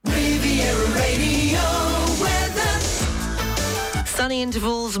Sunny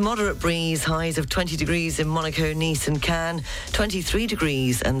intervals, moderate breeze, highs of 20 degrees in Monaco, Nice and Cannes, 23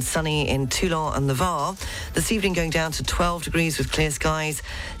 degrees and sunny in Toulon and Navarre. This evening going down to 12 degrees with clear skies.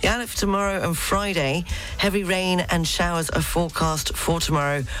 The outlook for tomorrow and Friday, heavy rain and showers are forecast for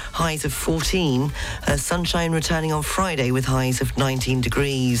tomorrow, highs of 14. Sunshine returning on Friday with highs of 19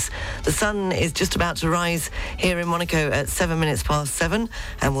 degrees. The sun is just about to rise here in Monaco at 7 minutes past 7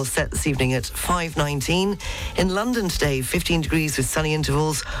 and will set this evening at 5:19. In London today, 15 degrees with sunny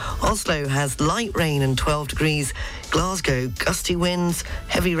intervals. Oslo has light rain and 12 degrees. Glasgow, gusty winds,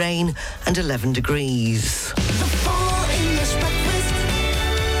 heavy rain and 11 degrees.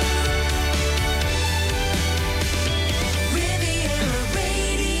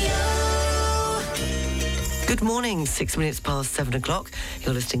 Good morning, 6 minutes past 7 o'clock.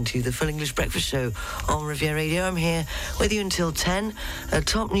 You're listening to the Full English Breakfast Show on Riviera Radio. I'm here with you until 10. A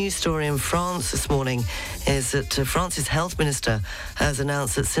top news story in France this morning is that France's health minister has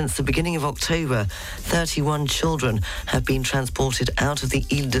announced that since the beginning of October, 31 children have been transported out of the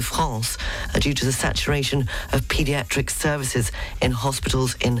Ile-de-France due to the saturation of paediatric services in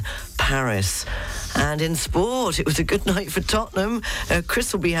hospitals in Paris. And in sport, it was a good night for Tottenham.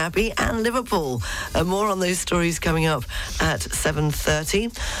 Chris will be happy, and Liverpool. More on those stories coming up at 7:30.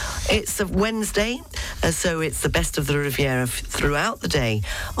 It's a Wednesday, so it's the best of the Riviera throughout the day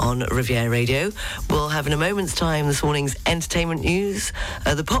on Riviera Radio. We'll have in a moment's time this morning's entertainment news,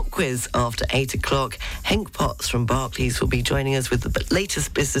 the pop quiz after 8 o'clock. Henk Potts from Barclays will be joining us with the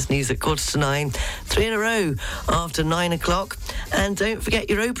latest business news at 8:45. 3 in a row after 9 o'clock. And don't forget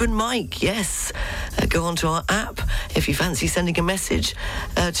your open mic. Yes, go onto our app if you fancy sending a message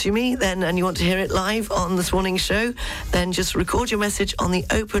to me then, and you want to hear it live on this morning's show, then just record your message on the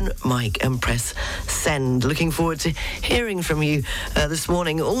open mic and press send. Looking forward to hearing from you this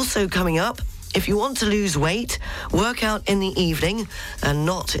morning. Also coming up, if you want to lose weight, work out in the evening and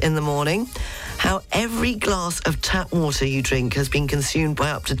not in the morning. How every glass of tap water you drink has been consumed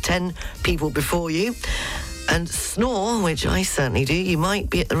by up to 10 people before you. And snore, which I certainly do, you might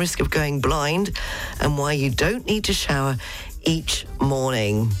be at the risk of going blind, and why you don't need to shower each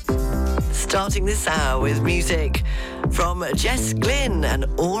morning. Starting this hour with music from Jess Glynn and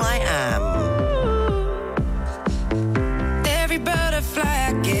All I Am. Every butterfly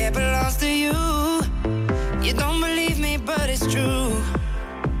I get belongs to you. You don't believe me, but it's true.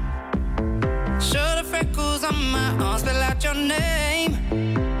 Show the freckles on my arms, spell out your name.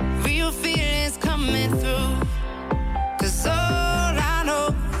 Real feelings coming through. 'Cause all I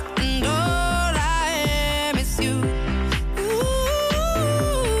know and all I am is you.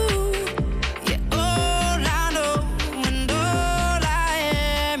 Ooh, yeah, all I know and all I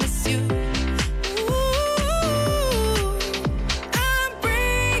am is you. Ooh, I'm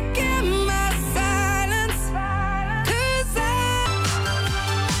breaking my silence, 'cause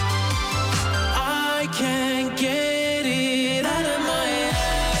I can't get it out of my head.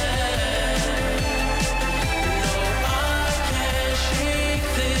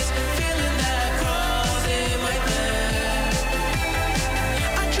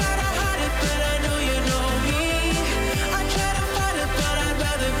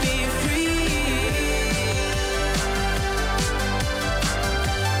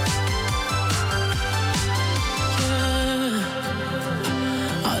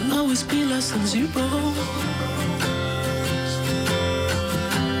 Always be less than zero.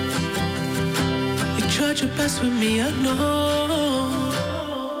 You tried your best with me, I know.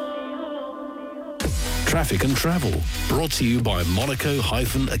 Traffic and travel, brought to you by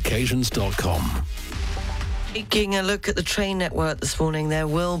Monaco-occasions.com. Taking a look at the train network this morning, there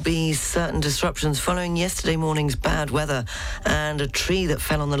will be certain disruptions following yesterday morning's bad weather and a tree that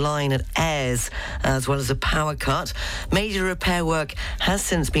fell on the line at Ayres, as well as a power cut. Major repair work has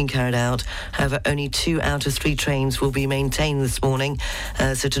since been carried out. However, only 2 out of 3 trains will be maintained this morning.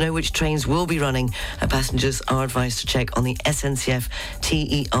 So to know which trains will be running, passengers are advised to check on the SNCF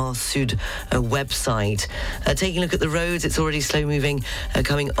TER Sud website. Taking a look at the roads, it's already slow moving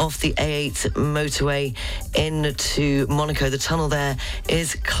coming off the A8 motorway into Monaco. The tunnel there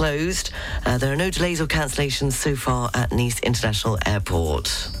is closed. There are no delays or cancellations so far at Nice International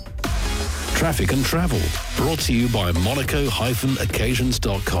Airport. Traffic and travel, brought to you by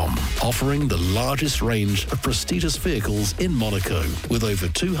Monaco-occasions.com, offering the largest range of prestigious vehicles in Monaco, with over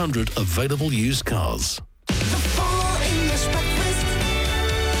 200 available used cars.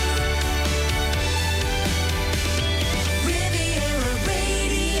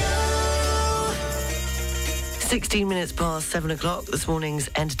 16 minutes past 7 o'clock, this morning's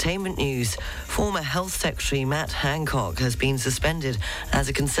entertainment news Former Health Secretary Matt Hancock has been suspended as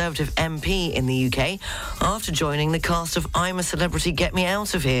a Conservative MP in the UK after joining the cast of I'm a Celebrity, Get Me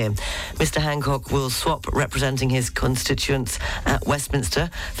Out of Here. Mr Hancock will swap representing his constituents at Westminster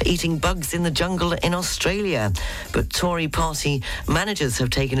for eating bugs in the jungle in Australia. But Tory party managers have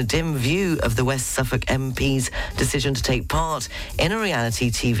taken a dim view of the West Suffolk MP's decision to take part in a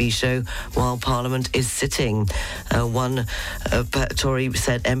reality TV show while Parliament is sitting. One Tory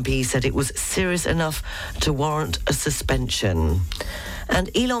MP said it was serious enough to warrant a suspension. And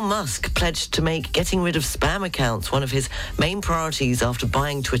Elon Musk pledged to make getting rid of spam accounts one of his main priorities after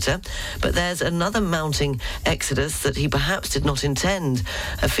buying Twitter. But there's another mounting exodus that he perhaps did not intend.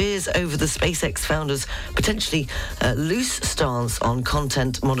 Fears over the SpaceX founder's potentially loose stance on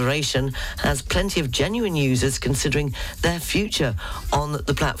content moderation has plenty of genuine users considering their future on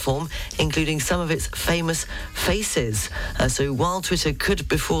the platform, including some of its famous faces. So while Twitter could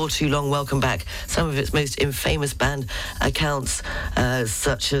before too long welcome back some of its most infamous banned accounts,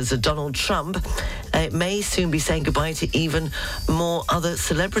 such as Donald Trump, it may soon be saying goodbye to even more other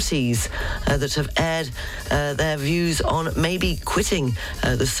celebrities that have aired their views on maybe quitting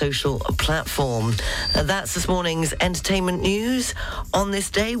the social platform. That's this morning's entertainment news. On this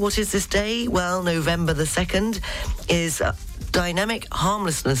day, what is this day? Well, November the 2nd is Dynamic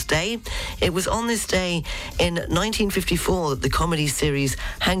Harmlessness Day. It was on this day in 1954 that the comedy series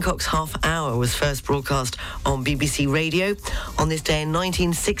Hancock's Half Hour was first broadcast on BBC Radio. On this day in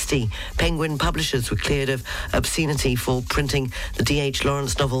 1960, Penguin Publishers were cleared of obscenity for printing the D.H.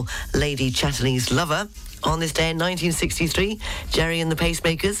 Lawrence novel Lady Chatterley's Lover. On this day in 1963, Jerry and the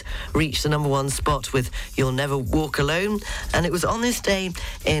Pacemakers reached the #1 spot with You'll Never Walk Alone. And it was on this day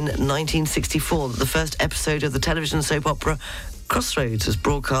in 1964 that the first episode of the television soap opera Crossroads was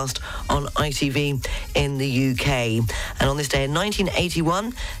broadcast on ITV in the UK. And on this day in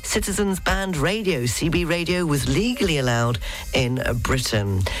 1981, Citizens Band Radio, CB Radio, was legally allowed in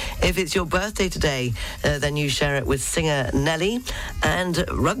Britain. If it's your birthday today, then you share it with singer Nelly and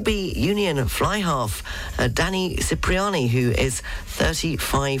rugby union fly half Danny Cipriani, who is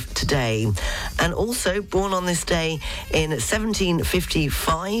 35 today. And also born on this day in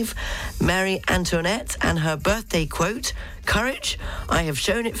 1755, Marie Antoinette, and her birthday quote, "Courage, I have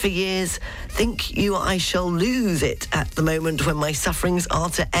shown it for years. Think you I shall lose it at the moment when my sufferings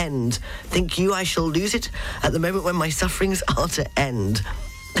are to end. Think you I shall lose it at the moment when my sufferings are to end."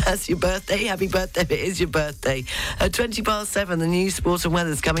 That's your birthday. Happy birthday if it is your birthday. At 7:20, the news, sport and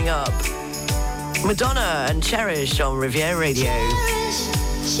weather's coming up. Madonna and Cherish on Riviera Radio. Cherish,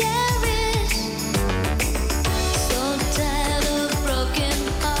 cherish. So tired of broken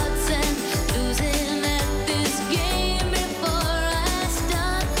hearts and losing at this game. Before I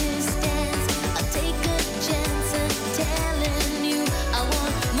start this dance, I'll take a chance at telling you I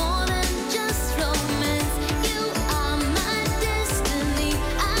want more than just romance. You are my destiny.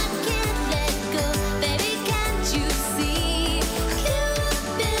 I can't let go, baby. Can't you see?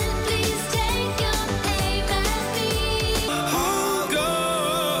 Cupid, please take your aim at me. I'll go,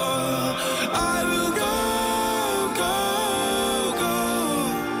 I will go.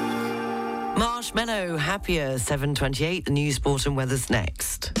 Marshmallow, Happier, 7:28. The news, sport and weather's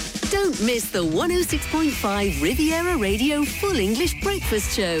next. Don't miss the 106.5 Riviera Radio Full English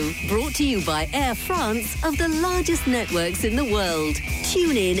Breakfast Show, brought to you by Air France of the largest networks in the world.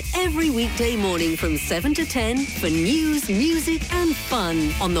 Tune in every weekday morning from 7 to 10 for news, music and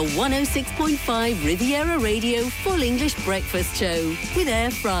fun on the 106.5 Riviera Radio Full English Breakfast Show with Air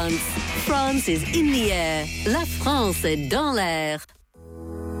France. France is in the air. La France est dans l'air.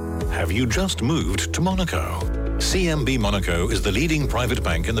 Have you just moved to Monaco? CMB Monaco is the leading private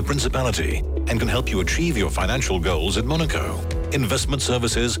bank in the Principality and can help you achieve your financial goals in Monaco. Investment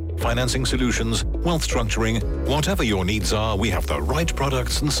services, financing solutions, wealth structuring, whatever your needs are, we have the right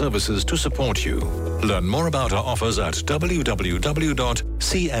products and services to support you. Learn more about our offers at www.cmb.mc.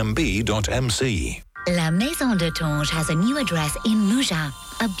 La Maison de Tonge has a new address in Mougins,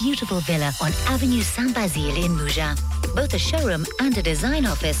 a beautiful villa on Avenue Saint-Basile in Mougins. Both a showroom and a design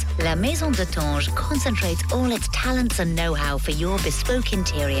office, La Maison de Tonge concentrates all its talents and know-how for your bespoke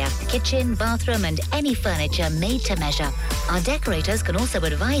interior, kitchen, bathroom and any furniture made to measure. Our decorators can also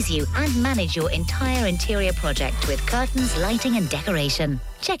advise you and manage your entire interior project with curtains, lighting and decoration.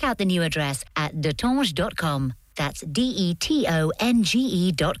 Check out the new address at detonge.com. That's DETONGE.com.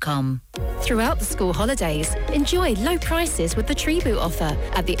 Throughout the school holidays, enjoy low prices with the Tree Boot offer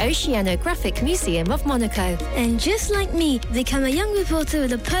at the Oceanographic Museum of Monaco. And just like me, become a young reporter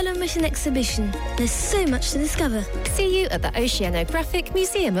with a Polo Mission exhibition. There's so much to discover. See you at the Oceanographic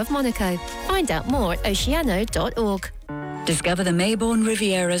Museum of Monaco. Find out more at oceano.org. Discover the Maybourne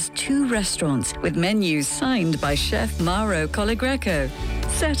Riviera's 2 restaurants with menus signed by Chef Mauro Colagreco.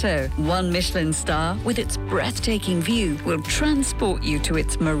 Seto, 1 Michelin star with its breathtaking view, will transport you to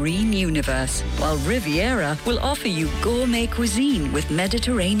its marine universe, while Riviera will offer you gourmet cuisine with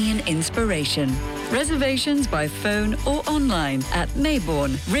Mediterranean inspiration. Reservations by phone or online at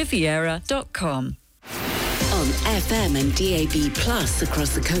maybourneriviera.com. On FM and DAB Plus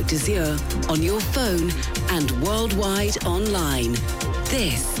across the Côte d'Azur, on your phone and worldwide online.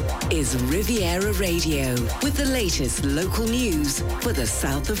 This is Riviera Radio with the latest local news for the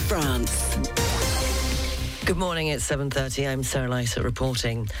south of France. Good morning, it's 7:30. I'm Sarah Lysa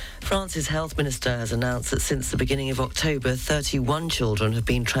reporting. France's health minister has announced that since the beginning of October, 31 children have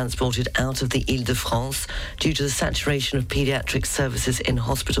been transported out of the Ile-de-France due to the saturation of paediatric services in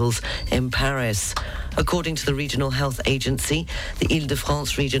hospitals in Paris. According to the regional health agency, the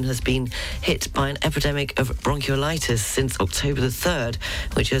Ile-de-France region has been hit by an epidemic of bronchiolitis since October the 3rd,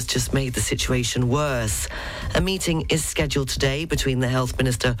 which has just made the situation worse. A meeting is scheduled today between the health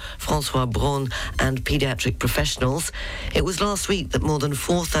minister, François Braun, and paediatric professionals. It was last week that more than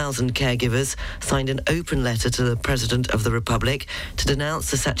 4,000 caregivers signed an open letter to the President of the Republic to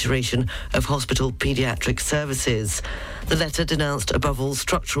denounce the saturation of hospital paediatric services. The letter denounced above all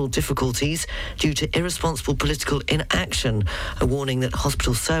structural difficulties due to irresponsible political inaction, a warning that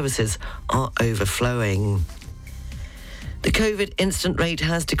hospital services are overflowing. The COVID incident rate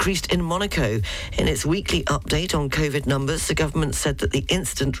has decreased in Monaco. In its weekly update on COVID numbers, the government said that the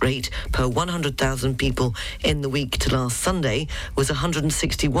incident rate per 100,000 people in the week to last Sunday was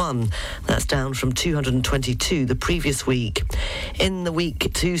 161. That's down from 222 the previous week. In the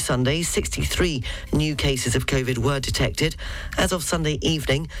week to Sunday, 63 new cases of COVID were detected. As of Sunday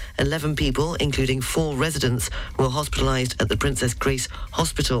evening, 11 people, including 4 residents, were hospitalised at the Princess Grace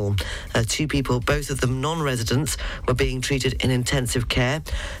Hospital. 2 people, both of them non-residents, were being treated in intensive care.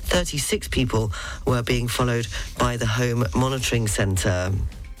 36 people were being followed by the Home Monitoring Centre.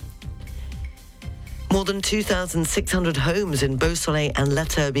 More than 2,600 homes in Beausoleil and La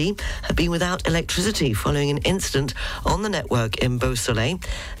Turbie have been without electricity following an incident on the network in Beausoleil.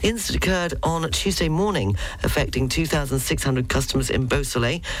 The incident occurred on Tuesday morning, affecting 2,600 customers in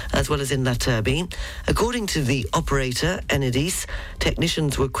Beausoleil as well as in La Turbie. According to the operator, Enedis,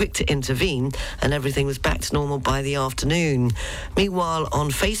 technicians were quick to intervene and everything was back to normal by the afternoon. Meanwhile,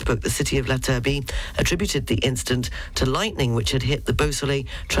 on Facebook, the city of La Turbie attributed the incident to lightning which had hit the Beausoleil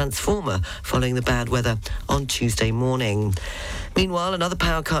transformer following the bad weather on Tuesday morning. Meanwhile, another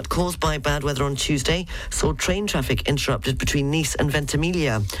power cut caused by bad weather on Tuesday saw train traffic interrupted between Nice and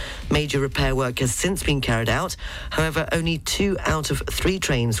Ventimiglia. Major repair work has since been carried out. However, only 2 out of 3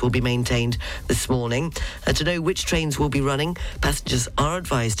 trains will be maintained this morning. To know which trains will be running, passengers are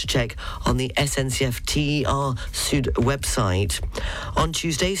advised to check on the SNCF TER Sud website. On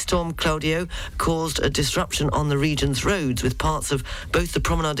Tuesday, Storm Claudio caused a disruption on the region's roads with parts of both the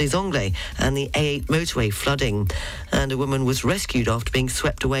Promenade des Anglais and the A8 motorway flooding. And a woman was rescued after being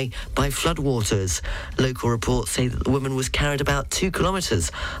swept away by floodwaters. Local reports say that the woman was carried about 2 kilometres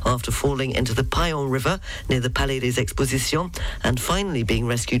after falling into the Paillon River near the Palais des Expositions and finally being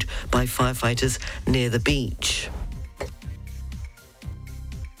rescued by firefighters near the beach.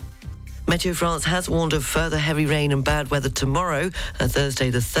 Meteo France has warned of further heavy rain and bad weather tomorrow, Thursday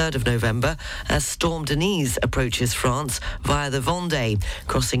the 3rd of November, as Storm Denise approaches France via the Vendée,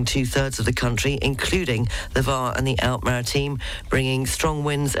 crossing 2/3 of the country, including the Var and the Alpes-Maritimes, bringing strong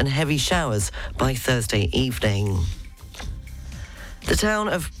winds and heavy showers by Thursday evening. The town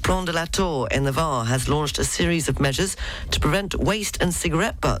of Pont-de-la-Tour in the Var has launched a series of measures to prevent waste and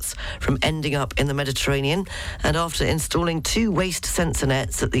cigarette butts from ending up in the Mediterranean. And after installing 2 waste sensor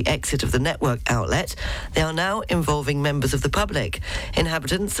nets at the exit of the network outlet, they are now involving members of the public.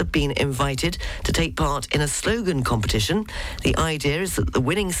 Inhabitants have been invited to take part in a slogan competition. The idea is that the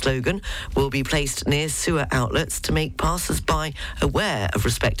winning slogan will be placed near sewer outlets to make passers-by aware of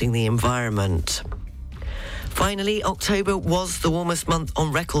respecting the environment. Finally, October was the warmest month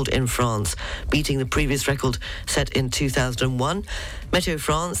on record in France, beating the previous record set in 2001. Meteo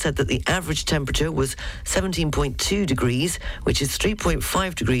France said that the average temperature was 17.2 degrees, which is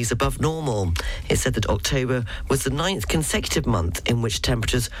 3.5 degrees above normal. It said that October was the 9th consecutive month in which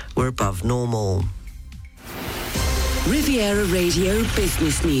temperatures were above normal. Riviera Radio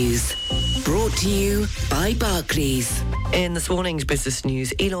Business News. Brought to you by Barclays. In this morning's business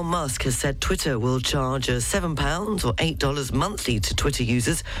news, Elon Musk has said Twitter will charge £7 or $8 monthly to Twitter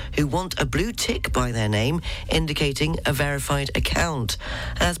users who want a blue tick by their name, indicating a verified account.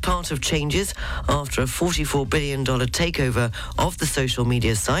 As part of changes after a $44 billion takeover of the social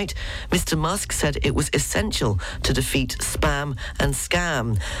media site, Mr. Musk said it was essential to defeat spam and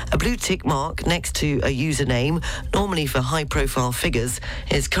scam. A blue tick mark next to a username, normally for high-profile figures,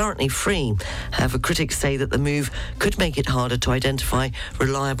 is currently free. However, critics say that the move could make it harder to identify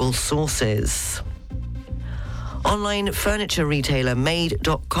reliable sources. Online furniture retailer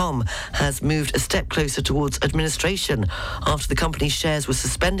Made.com has moved a step closer towards administration after the company's shares were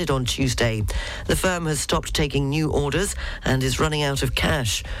suspended on Tuesday. The firm has stopped taking new orders and is running out of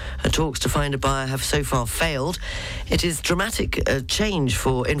cash. Talks to find a buyer have so far failed. It is dramatic change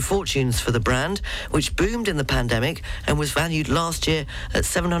in fortunes for the brand, which boomed in the pandemic and was valued last year at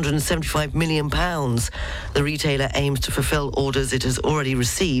 £775 million. The retailer aims to fulfill orders it has already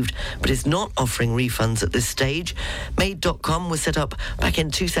received, but is not offering refunds at this stage. Made.com was set up back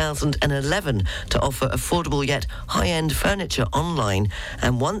in 2011 to offer affordable yet high-end furniture online,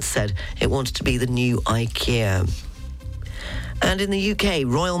 and once said it wanted to be the new IKEA. And in the UK,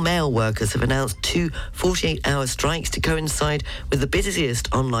 Royal Mail workers have announced 2 48-hour strikes to coincide with the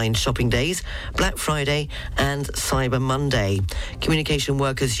busiest online shopping days, Black Friday and Cyber Monday. Communication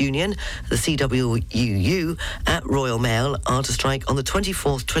Workers Union, the CWUU, at Royal Mail are to strike on the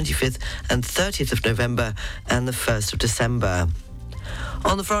 24th, 25th and 30th of November and the 1st of December.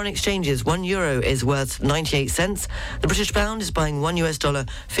 On the foreign exchanges, €1 is worth 98 cents. The British pound is buying $1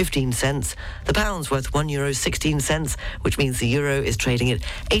 15 cents. The pound's worth €1 16 cents, which means the euro is trading at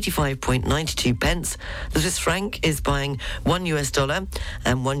 85.92 pence. The Swiss franc is buying $1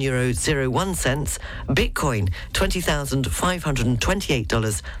 and €1 01 cents. Bitcoin,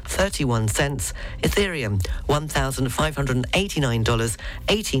 $20,528.31. Ethereum,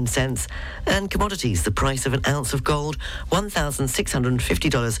 $1,589.18. And commodities, the price of an ounce of gold, $1,650.49,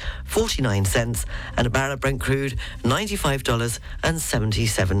 and a barrel of Brent crude,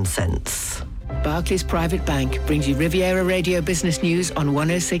 $95.77. Barclays Private Bank brings you Riviera Radio Business News on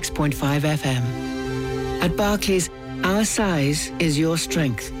 106.5 FM. At Barclays, our size is your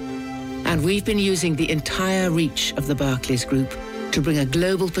strength. And we've been using the entire reach of the Barclays Group to bring a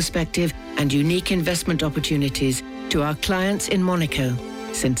global perspective and unique investment opportunities to our clients in Monaco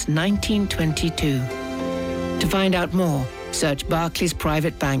since 1922. To find out more, search Barclays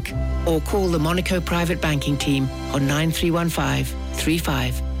Private Bank or call the Monaco Private Banking Team on 9315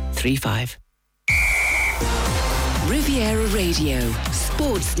 3535. Riviera Radio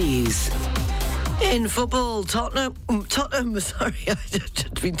Sports News. In football, Tottenham, sorry, I've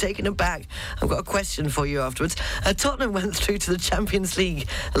just been taken aback. I've got a question for you afterwards. Tottenham went through to the Champions League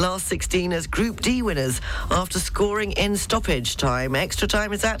last 16 as Group D winners after scoring in stoppage time. Extra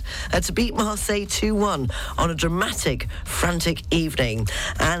time is that? To beat Marseille 2-1 on a dramatic, frantic evening.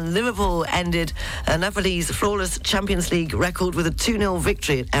 And Liverpool ended Napoli's flawless Champions League record with a 2-0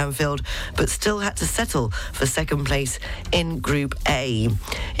 victory at Anfield, but still had to settle for second place in Group A.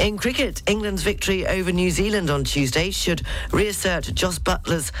 In cricket, England's victory over New Zealand on Tuesday should reassert Jos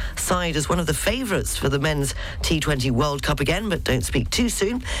Buttler's side as one of the favourites for the men's T20 World Cup again, but don't speak too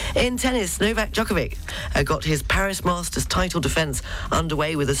soon. In tennis, Novak Djokovic got his Paris Masters title defence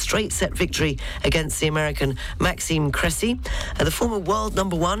underway with a straight-set victory against the American Maxime Cressy. The former world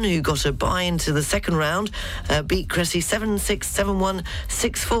number one, who got a bye into the second round, beat Cressy 7-6, 7-1,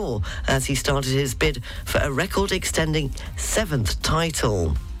 6-4 as he started his bid for a record-extending 7th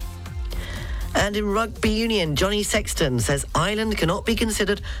title. And in rugby union, Johnny Sexton says Ireland cannot be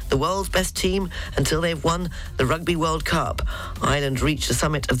considered the world's best team until they've won the Rugby World Cup. Ireland reached the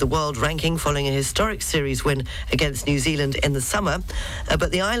summit of the world ranking following a historic series win against New Zealand in the summer.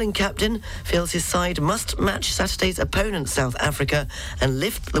 But the Ireland captain feels his side must match Saturday's opponent, South Africa, and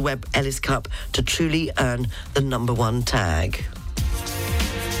lift the Webb Ellis Cup to truly earn the number one tag.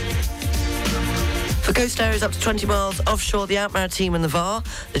 For coast areas up to 20 miles offshore, the Outmaritime and the VAR,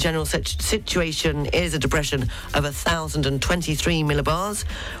 the general situation is a depression of 1,023 millibars.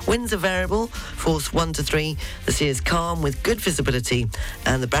 Winds are variable, force 1 to 3. The sea is calm with good visibility,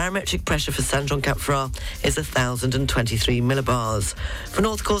 and the barometric pressure for Saint-Jean-Cap-Ferrat is 1,023 millibars. For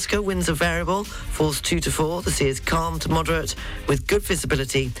North Corsica, winds are variable, force 2 to 4. The sea is calm to moderate with good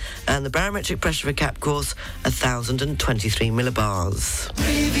visibility, and the barometric pressure for Cap Corse 1,023 millibars.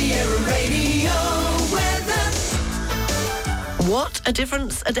 Riviera Radio. What a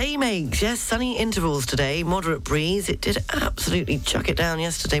difference a day makes. Yes, sunny intervals today, moderate breeze. It did absolutely chuck it down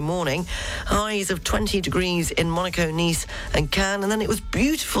yesterday morning. Highs of 20 degrees in Monaco, Nice and Cannes, and then it was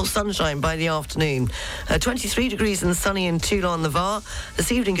beautiful sunshine by the afternoon. 23 degrees and sunny in Toulon, the Var.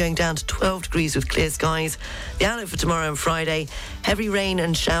 This evening going down to 12 degrees with clear skies. The outlook for tomorrow and Friday, heavy rain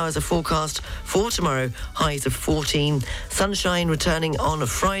and showers are forecast for tomorrow, highs of 14. Sunshine returning on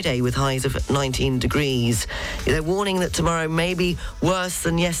Friday with highs of 19 degrees. They're warning that tomorrow may be worse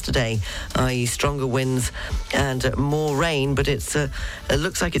than yesterday, i.e. stronger winds and more rain, but it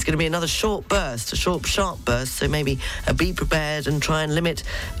looks like it's going to be another short burst, a short, sharp burst, so maybe be prepared and try and limit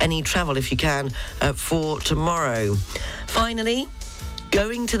any travel if you can for tomorrow. Finally,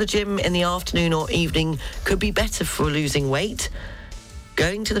 going to the gym in the afternoon or evening could be better for losing weight.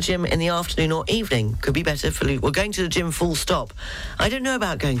 Going to the gym in the afternoon or evening could be better for going to the gym full stop. I don't know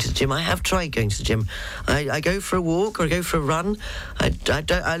about going to the gym. I have tried going to the gym. I go for a walk or I go for a run. I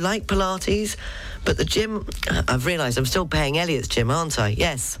like Pilates, but the gym, I've realised I'm still paying Elliot's gym, aren't I?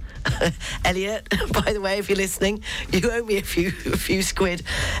 Yes. Elliot, by the way, if you're listening, you owe me a few squid.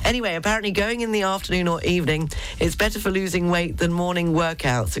 Anyway, apparently going in the afternoon or evening is better for losing weight than morning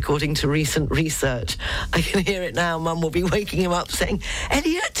workouts, according to recent research. I can hear it now. Mum will be waking him up saying,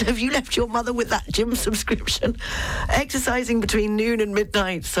 Elliot, have you left your mother with that gym subscription? Exercising between noon and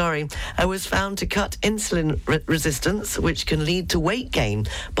midnight, was found to cut insulin resistance, which can lead to weight gain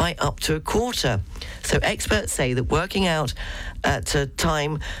by up to a quarter. So experts say that working out at a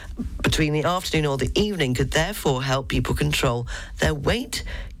time between the afternoon or the evening could therefore help people control their weight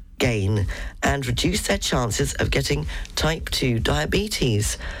gain and reduce their chances of getting type 2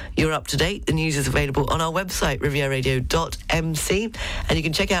 diabetes. You're up to date. The news is available on our website, rivieradio.mc, and you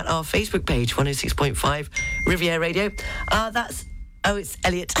can check out our Facebook page, 106.5 Riviera Radio. Oh, it's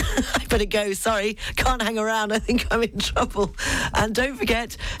Elliot. I better go. Sorry. Can't hang around. I think I'm in trouble. And don't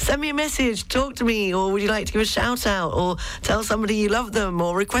forget, send me a message. Talk to me. Or would you like to give a shout out? Or tell somebody you love them?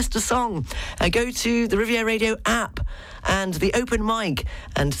 Or request a song? Go to the Riviera Radio app and the open mic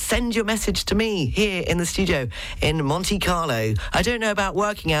and send your message to me here in the studio in Monte Carlo. I don't know about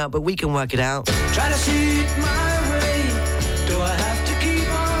working out, but we can work it out. Try to see it my way. Do I have to keep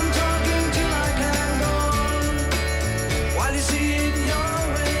on talking till I can go on? While you see it your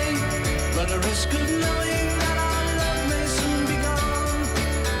way, run a risk of knowing that our love may soon be gone.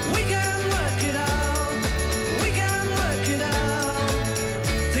 We can work it out. We can work it out.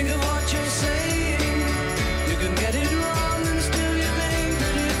 Think of what you're saying. You can get it wrong and still you think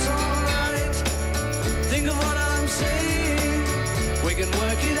that it's alright. Think of what I'm saying. We can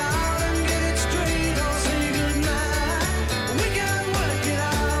work it out and get it straight or say goodnight. We can work it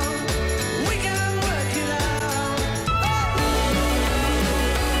out. We can work it out.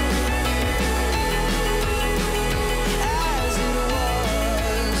 As it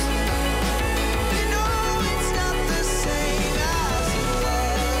was, you know it's not the same as it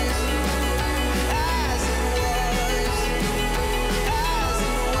was. As it was, as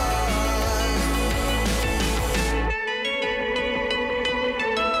it was.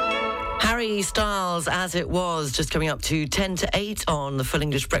 Harry Styles, As It Was, just coming up to 10 to 8 on the Full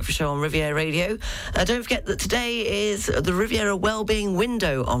English Breakfast Show on Riviera Radio. Don't forget that today is the Riviera Wellbeing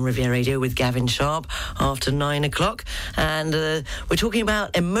Window on Riviera Radio with Gavin Sharp after 9 o'clock. And we're talking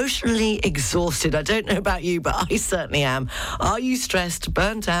about emotionally exhausted. I don't know about you, but I certainly am. Are you stressed,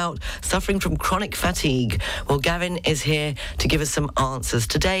 burnt out, suffering from chronic fatigue? Well, Gavin is here to give us some answers.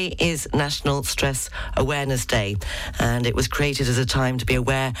 Today is National Stress Awareness Day, and it was created as a time to be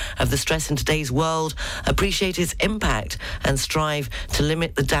aware of the stress in today's world, appreciate its impact and strive to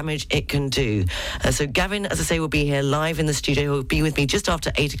limit the damage it can do. So Gavin, as I say, will be here live in the studio. He'll be with me just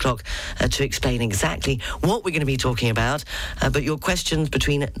after 8 o'clock to explain exactly what we're going to be talking about. But your questions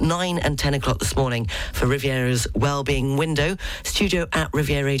between 9 and 10 o'clock this morning for Riviera's Wellbeing Window, studio at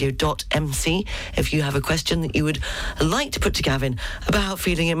rivieradio.mc. If you have a question that you would like to put to Gavin about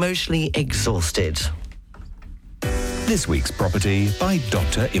feeling emotionally exhausted. This week's property by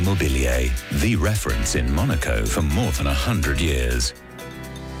Dr. Immobilier, the reference in Monaco for more than 100 years.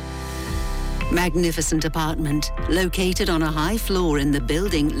 Magnificent apartment, located on a high floor in the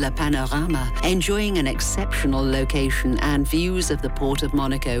building La Panorama, enjoying an exceptional location and views of the Port of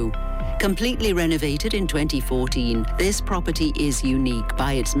Monaco. Completely renovated in 2014, this property is unique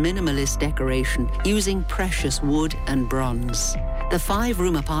by its minimalist decoration using precious wood and bronze. The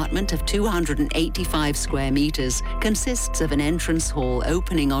 5-room apartment of 285 square metres consists of an entrance hall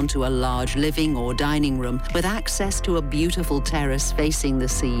opening onto a large living or dining room with access to a beautiful terrace facing the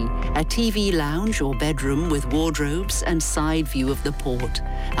sea, a TV lounge or bedroom with wardrobes and side view of the port,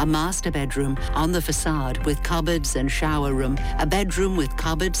 a master bedroom on the facade with cupboards and shower room, a bedroom with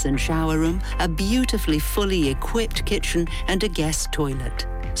cupboards and shower room, a beautifully fully equipped kitchen and a guest toilet.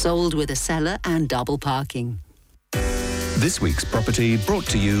 Sold with a cellar and double parking. This week's property brought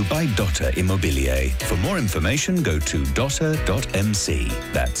to you by Dotter Immobilier. For more information, go to dotter.mc.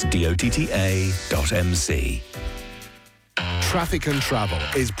 That's DOTTA.mc. Traffic and Travel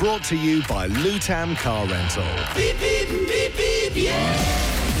is brought to you by Lutam Car Rental. Beep, beep, beep, beep,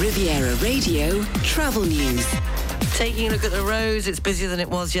 yeah. Riviera Radio Travel News. Taking a look at the roads, it's busier than it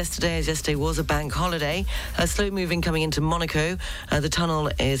was yesterday, as yesterday was a bank holiday. Slow moving coming into Monaco. The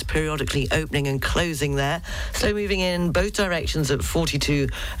tunnel is periodically opening and closing there. Slow moving in both directions at 42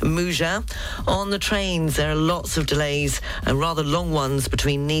 Mougins. On the trains, there are lots of delays, and rather long ones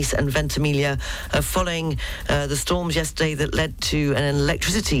between Nice and Ventimiglia, following the storms yesterday that led to an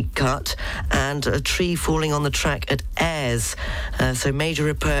electricity cut and a tree falling on the track at Aires. So major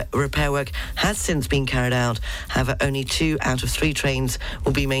repair work has since been carried out. However, only 2 out of 3 trains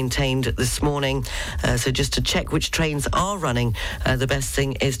will be maintained this morning. So just to check which trains are running, the best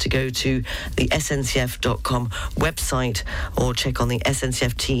thing is to go to the sncf.com website or check on the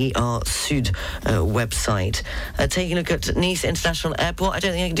SNCF TER Sud website. Taking a look at Nice International Airport, I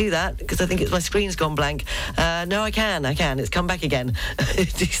don't think I can do that because I think my screen's gone blank. No, I can. It's come back again.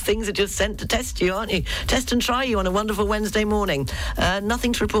 These things are just sent to test you, aren't you? Test and try you on a wonderful Wednesday morning.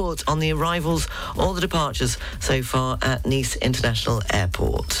 Nothing to report on the arrivals or the departures so far at Nice International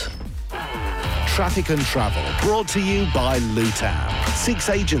Airport. Traffic and Travel brought to you by Lutam. 6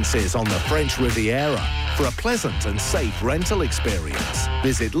 agencies on the French Riviera. For a pleasant and safe rental experience,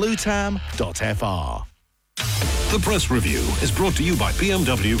 visit lutam.fr. The Press Review is brought to you by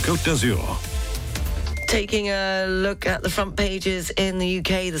BMW Côte d'Azur. Taking a look at the front pages in the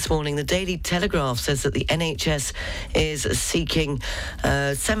UK this morning, the Daily Telegraph says that the NHS is seeking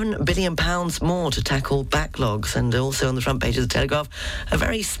 £7 billion more to tackle backlogs. And also on the front page of the Telegraph, a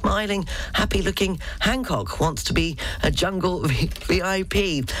very smiling, happy-looking Hancock wants to be a jungle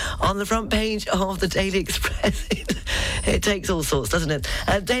VIP. On the front page of the Daily Express, it takes all sorts, doesn't it?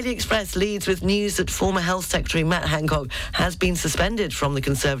 Daily Express leads with news that former Health Secretary Matt Hancock has been suspended from the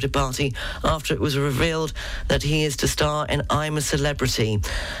Conservative Party after it was revealed that he is to star in I'm a Celebrity.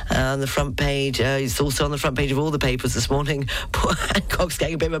 On the front page, it's also on the front page of all the papers this morning. Poor Hancock's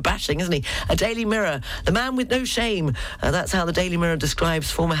getting a bit of a bashing, isn't he? A Daily Mirror, the man with no shame. That's how the Daily Mirror describes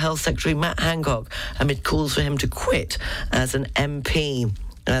former Health Secretary Matt Hancock amid calls for him to quit as an MP.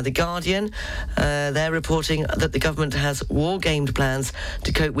 The Guardian, they're reporting that the government has war-gamed plans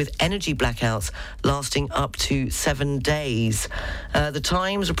to cope with energy blackouts lasting up to 7 days. The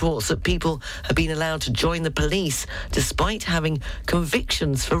Times reports that people have been allowed to join the police despite having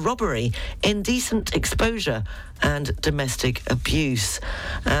convictions for robbery, indecent exposure and domestic abuse.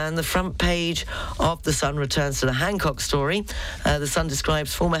 And the front page of The Sun returns to the Hancock story. The Sun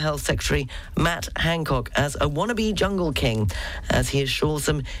describes former Health Secretary Matt Hancock as a wannabe jungle king, as he assures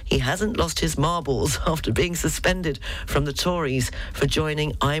them he hasn't lost his marbles after being suspended from the Tories for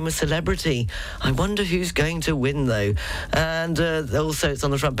joining I'm a Celebrity. I wonder who's going to win, though. And also it's on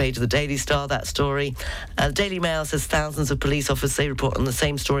the front page of the Daily Star, that story. The Daily Mail says thousands of police officers, they report on the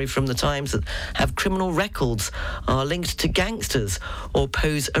same story from the Times, that have criminal records are linked to gangsters or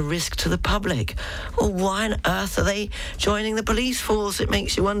pose a risk to the public. Well, why on earth are they joining the police force? It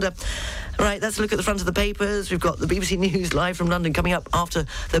makes you wonder. Right, let's look at the front of the papers. We've got the BBC News live from London coming up after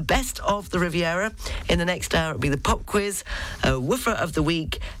the best of the Riviera. In the next hour, it'll be the pop quiz, a woofer of the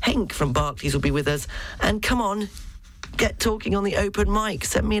week. Henk from Barclays will be with us. And come on, get talking on the open mic.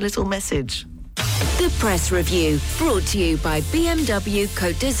 Send me a little message. The Press Review, brought to you by BMW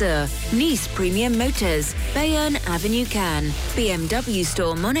Côte d'Azur, Nice Premium Motors, Bayonne Avenue Cannes, BMW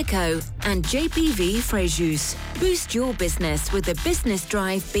Store Monaco, and JPV Fréjus. Boost your business with the Business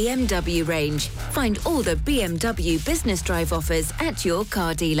Drive BMW range. Find all the BMW Business Drive offers at your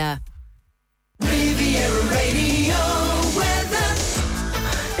car dealer. Riviera Radio weather.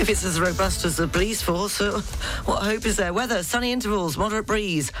 If it's as robust as the police force, what hope is there? Weather, sunny intervals, moderate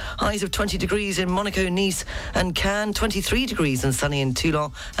breeze, highs of 20 degrees in Monaco, Nice and Cannes, 23 degrees and sunny in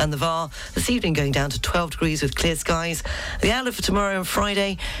Toulon and the Var. This evening going down to 12 degrees with clear skies. The outlook for tomorrow and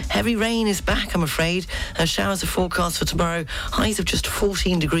Friday, heavy rain is back, I'm afraid. Showers are forecast for tomorrow, highs of just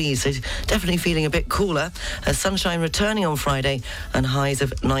 14 degrees, so definitely feeling a bit cooler. Sunshine returning on Friday and highs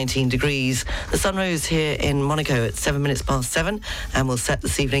of 19 degrees. The sun rose here in Monaco at 7 minutes past 7 and will set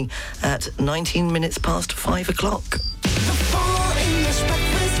this evening at 19 minutes past 5 o'clock.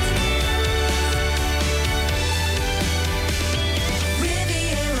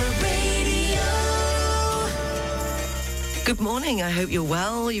 Good morning, I hope you're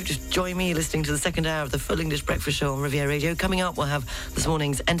well. You've just joined me listening to the second hour of the Full English Breakfast Show on Riviera Radio. Coming up, we'll have this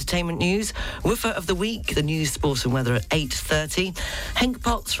morning's entertainment news, Woofer of the Week, the news, sport and weather at 8:30. Henk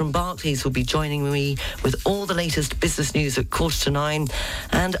Potts from Barclays will be joining me with all the latest business news at 8:45.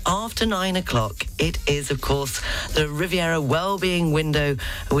 And after 9 o'clock, it is, of course, the Riviera Wellbeing Window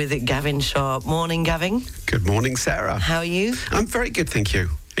with Gavin Sharp. Morning, Gavin. Good morning, Sarah. How are you? I'm very good, thank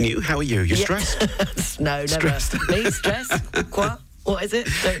you. And you, how are you? You're stressed? No, never. Stressed. Me, stressed? Quoi? What is it?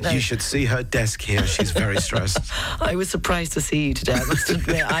 Don't know. You should see her desk here. She's very stressed. I was surprised to see you today, I must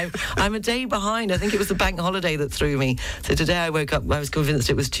admit. I'm a day behind. I think it was the bank holiday that threw me. So today I woke up, I was convinced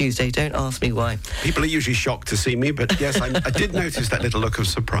it was Tuesday. Don't ask me why. People are usually shocked to see me, but yes, I did notice that little look of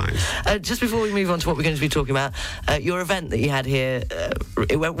surprise. Just before we move on to what we're going to be talking about, your event that you had here,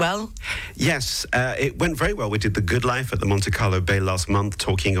 it went well? Yes, it went very well. We did The Good Life at the Monte Carlo Bay last month,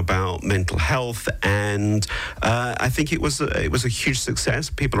 talking about mental health, and I think it was a huge success.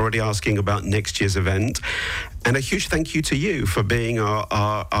 People are already asking about next year's event. And a huge thank you to you for being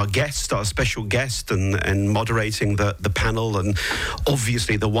our guest, our special guest, and moderating the panel. And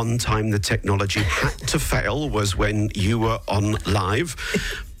obviously the one time the technology had to fail was when you were on live.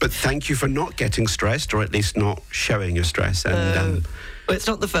 But thank you for not getting stressed, or at least not showing your stress. And well, it's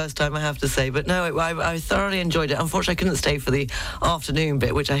not the first time, I have to say, but no, I thoroughly enjoyed it. Unfortunately, I couldn't stay for the afternoon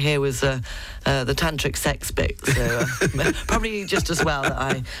bit, which I hear was the tantric sex bit. So probably just as well that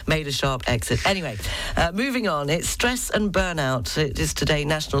I made a sharp exit. Anyway, moving on, it's stress and burnout. It is today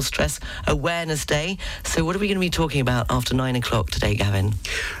National Stress Awareness Day. So what are we going to be talking about after 9 o'clock today, Gavin?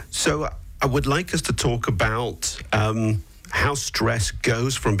 So I would like us to talk about how stress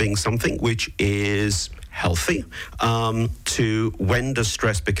goes from being something which is healthy to when does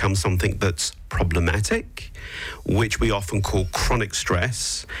stress become something that's problematic, which we often call chronic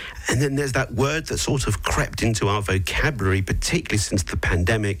stress. And then there's that word that sort of crept into our vocabulary, particularly since the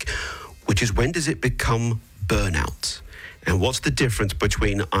pandemic, which is when does it become burnout? And what's the difference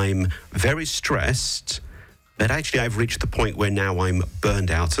between I'm very stressed but actually I've reached the point where now I'm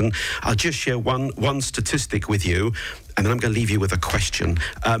burned out? And I'll just share one statistic with you, and then I'm going to leave you with a question.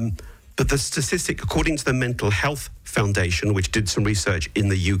 But the statistic, according to the Mental Health Foundation, which did some research in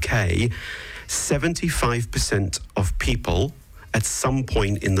the UK, 75% of people at some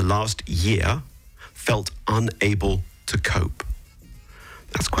point in the last year felt unable to cope.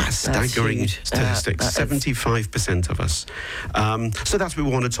 That's quite a staggering statistic, 75% of us. So that's what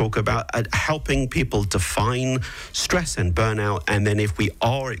we want to talk about, helping people define stress and burnout, and then if we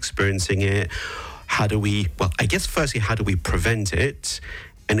are experiencing it, how do we prevent it?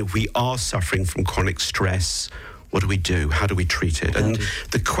 And if we are suffering from chronic stress, what do we do? How do we treat it? And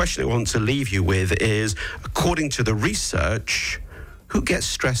the question I want to leave you with is, according to the research, who gets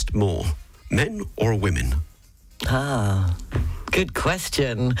stressed more, men or women? Good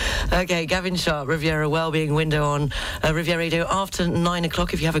question. Okay, Gavin Sharp, Riviera Wellbeing Window on Riviera Radio after 9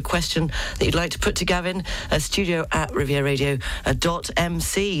 o'clock. If you have a question that you'd like to put to Gavin, studio at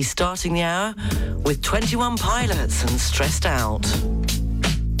rivieradio.mc. Starting the hour with 21 Pilots and Stressed Out.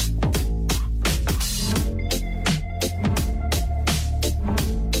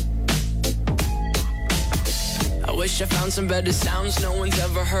 I wish I found some better sounds no one's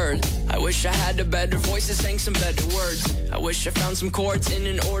ever heard. I wish I had a better voice that sang some better words. I wish I found some chords in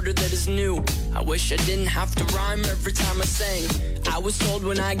an order that is new. I wish I didn't have to rhyme every time I sang. I was told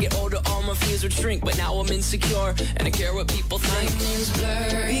when I get older all my fears would shrink, but now I'm insecure and I care what people think. My name's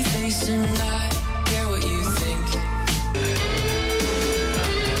blurry face and I care what you think.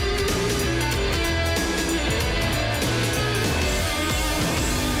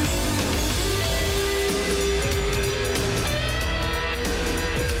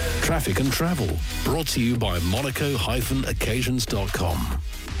 Traffic and travel, brought to you by Monaco-occasions.com.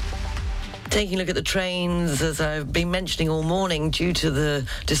 Taking a look at the trains, as I've been mentioning all morning, due to the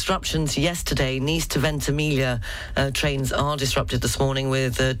disruptions yesterday, Nice to Ventimiglia trains are disrupted this morning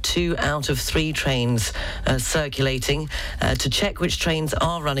with 2 out of 3 trains circulating. To check which trains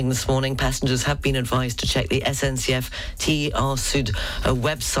are running this morning, passengers have been advised to check the SNCF TR Sud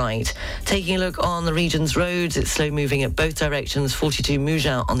website. Taking a look on the region's roads, it's slow moving at both directions, 42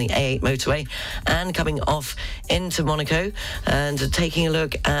 Mougins on the A8 motorway and coming off into Monaco. And taking a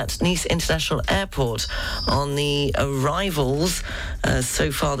look at Nice International Airport on the arrivals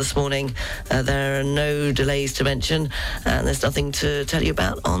so far this morning, there are no delays to mention, and there's nothing to tell you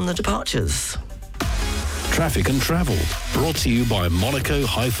about on the departures. Traffic and travel, brought to you by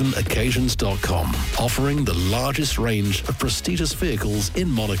Monaco-occasions.com, offering the largest range of prestigious vehicles in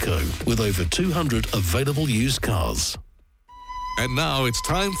Monaco, with over 200 available used cars. And now it's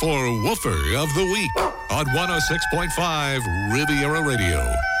time for Woofer of the Week on 106.5 Riviera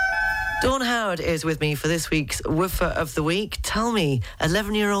Radio. Dawn Howard is with me for this week's Woofer of the Week. Tell me,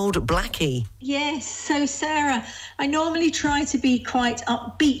 11-year-old Blackie. Yes, so Sarah, I normally try to be quite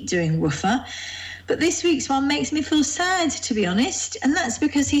upbeat doing Woofer, but this week's one makes me feel sad, to be honest, and that's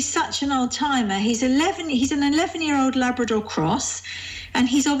because he's such an old-timer. He's an 11-year-old Labrador Cross, and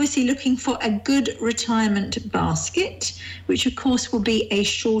he's obviously looking for a good retirement basket, which of course will be a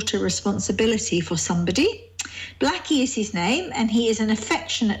shorter responsibility for somebody. Blackie is his name, and he is an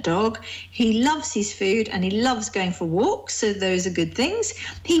affectionate dog. He loves his food and he loves going for walks, so those are good things.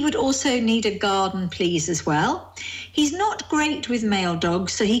 He would also need a garden, please, as well. He's not great with male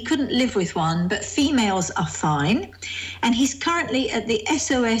dogs, so he couldn't live with one, but females are fine. And he's currently at the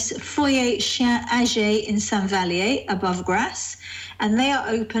SOS Foyer Chien Âgé in Saint-Vallier, above Grasse, and they are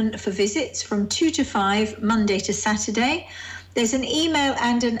open for visits from 2 to 5, Monday to Saturday. There's an email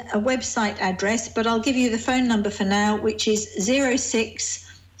and a website address, but I'll give you the phone number for now, which is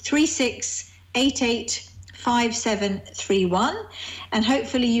 0636885731. And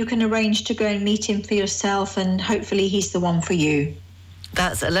hopefully you can arrange to go and meet him for yourself, and hopefully he's the one for you.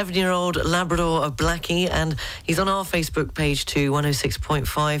 That's 11-year-old Labrador of Blackie, and he's on our Facebook page too,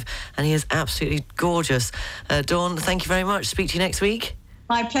 106.5, and he is absolutely gorgeous. Dawn, thank you very much. Speak to you next week.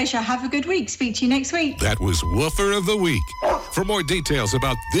 My pleasure. Have a good week. Speak to you next week. That was Woofer of the Week. For more details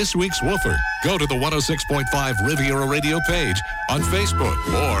about this week's Woofer, go to the 106.5 Riviera Radio page on Facebook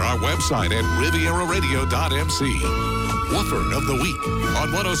or our website at rivieraradio.mc. Woofer of the Week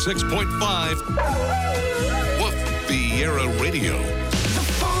on 106.5 Woofiera Radio.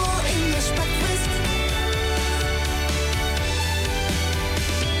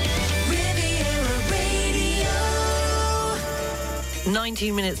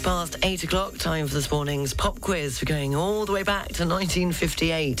 19 minutes past 8 o'clock, time for this morning's pop quiz. We're going all the way back to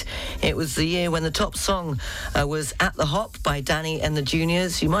 1958. It was the year when the top song was At the Hop by Danny and the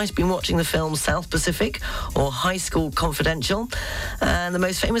Juniors. You might have been watching the film South Pacific or High School Confidential. And the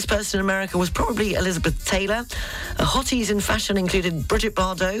most famous person in America was probably Elizabeth Taylor. Hotties in fashion included Bridget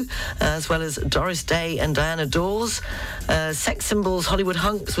Bardot, as well as Doris Day and Diana Dawes. Sex symbols, Hollywood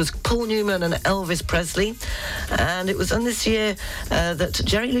hunks, was Paul Newman and Elvis Presley. And it was on this year that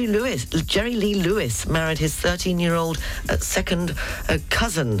Jerry Lee Lewis married his 13-year-old second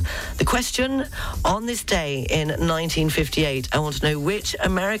cousin. The question, on this day in 1958, I want to know which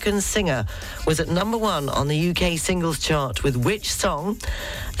American singer was at number 1 on the UK singles chart with which song?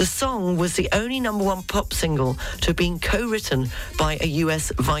 The song was the only number 1 pop single to have been co-written by a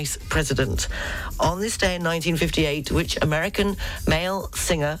US vice president. On this day in 1958, which American male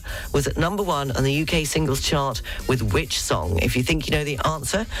singer was at number 1 on the UK singles chart with which song? If you think you know the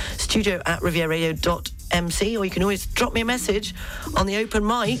answer, studio@rivieraradio.mc, or you can always drop me a message on the open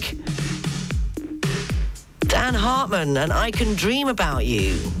mic. Dan Hartman, and I Can Dream About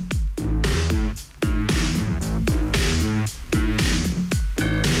You.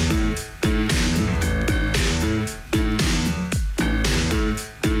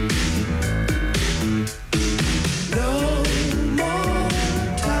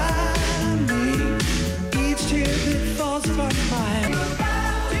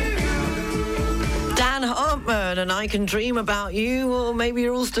 And I Can Dream About You, or maybe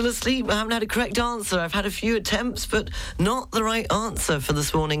you're all still asleep. I haven't had a correct answer. I've had a few attempts, but not the right answer for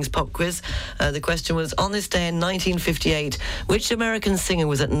this morning's pop quiz. The question was, on this day in 1958, which American singer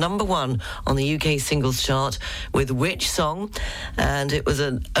was at number 1 on the UK singles chart with which song? And it was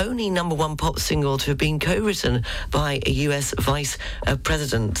an only number 1 pop single to have been co-written by a US vice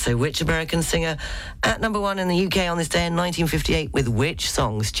president. So which American singer at number 1 in the UK on this day in 1958 with which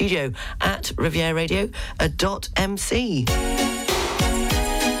song? Studio@rivieraradio.mc.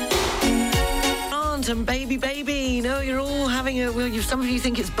 and Baby Baby. No, you're all having some of you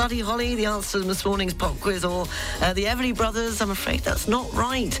think it's Buddy Holly, the answer to this morning's pop quiz, or the Everly Brothers. I'm afraid that's not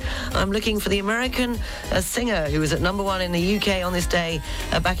right. I'm looking for the American singer who was at number one in the UK on this day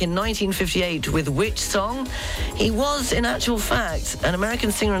back in 1958 with which song? He was, in actual fact, an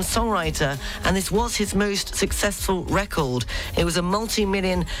American singer and songwriter, and this was his most successful record. It was a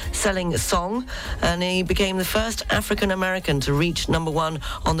multi-million selling song, and he became the first African American to reach number one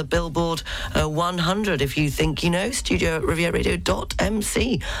on the Billboard 100. If you think you know, studio at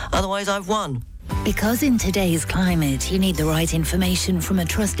rivieradio.mc. Otherwise, I've won. Because in today's climate, you need the right information from a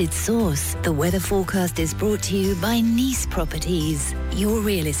trusted source. The weather forecast is brought to you by Nice Properties, your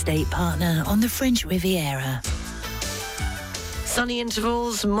real estate partner on the French Riviera. Sunny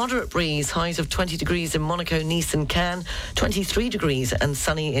intervals, moderate breeze, highs of 20 degrees in Monaco, Nice and Cannes, 23 degrees and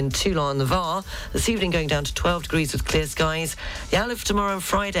sunny in Toulon and the Var. This evening going down to 12 degrees with clear skies. The outlook for tomorrow and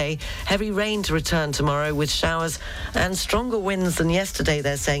Friday, heavy rain to return tomorrow with showers and stronger winds than yesterday.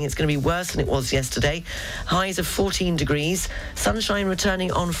 They're saying it's going to be worse than it was yesterday. Highs of 14 degrees. Sunshine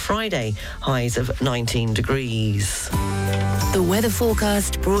returning on Friday, highs of 19 degrees. The weather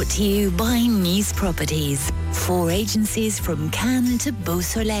forecast brought to you by Nice Properties. 4 agencies from Cannes to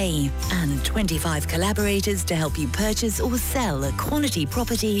Beausoleil and 25 collaborators to help you purchase or sell a quality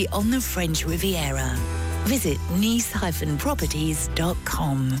property on the French Riviera. Visit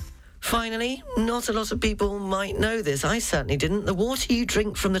nice-properties.com. Finally, not a lot of people might know this. I certainly didn't. The water you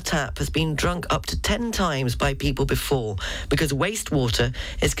drink from the tap has been drunk up to 10 times by people before because wastewater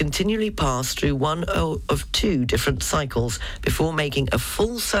is continually passed through one of 2 different cycles before making a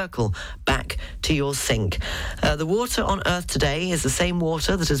full circle back to your sink. The water on Earth today is the same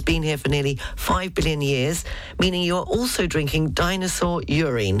water that has been here for nearly 5 billion years, meaning you're also drinking dinosaur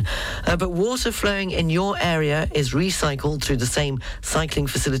urine. But water flowing in your area is recycled through the same cycling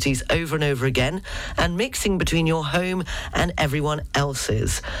facilities over and over again and mixing between your home and everyone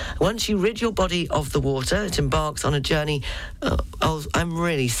else's. Once you rid your body of the water, it embarks on a journey. I'm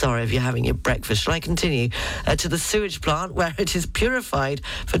really sorry if you're having your breakfast. Shall I continue? To the sewage plant where it is purified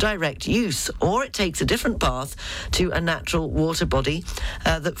for direct use, or it takes a different path to a natural water body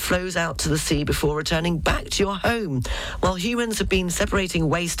that flows out to the sea before returning back to your home. While humans have been separating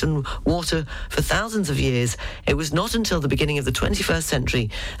waste and water for thousands of years, it was not until the beginning of the 21st century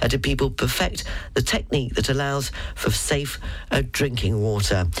did people perfect the technique that allows for safe drinking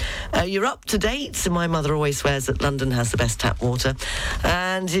water. You're up to date. My mother always swears that London has the best tap water.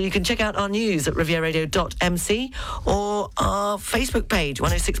 And you can check out our news at rivieradio.mc or our Facebook page,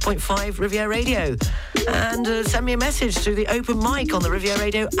 106.5 Riviera Radio. And send me a message through the open mic on the Riviera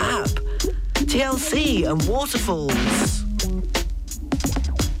Radio app. TLC and Waterfalls.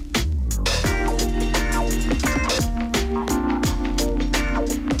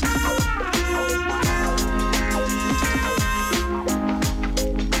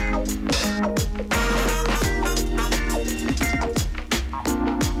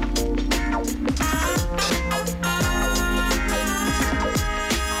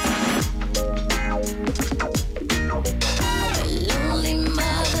 Lonely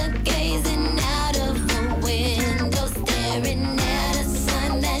mother gazing out of the window, staring at a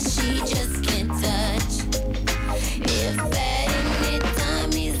sun that she just can't touch. If at any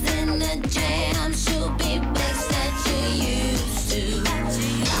time he's in a jam, she'll be bitch that you're used to.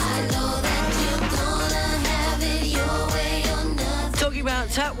 I know that you're gonna have it your way or nothing. Talking about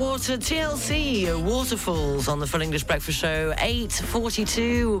tap water, TLC, Waterfalls on the Full English Breakfast Show,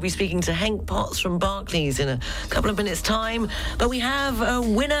 8:42. We'll be speaking to Hank Potts from Barclays in a couple of minutes' time. But we have a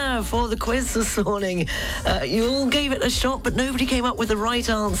winner for the quiz this morning. You all gave it a shot, but nobody came up with the right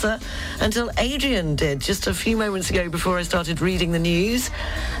answer until Adrian did just a few moments ago before I started reading the news.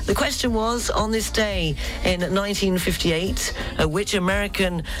 The question was, on this day in 1958, which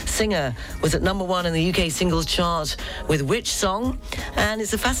American singer was at number one in the UK singles chart with which song? And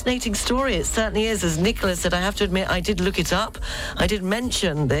it's a fascinating story. It certainly is. As Nicola said, I have to admit, I did look it up. I did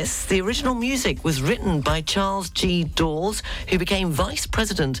mention this. The original music was written by Charles G. Dawes, who became vice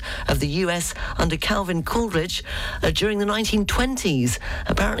president of the US under Calvin Coolidge during the 1920s.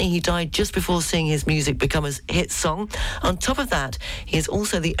 Apparently, he died just before seeing his music become a hit song. On top of that, he is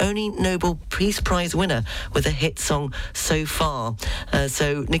also the only Nobel Peace Prize winner with a hit song so far.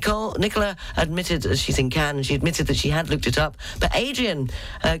 So Nicola admitted, she's in Cannes, and she admitted that she had looked it up. But Adrian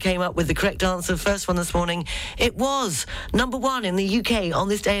came up with the correct answer. First one this morning. It was number one in the UK on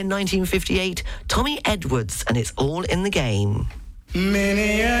this day in 1958, Tommy Edwards, and It's All in the Game.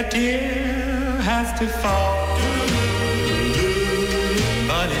 Many a tear has to fall,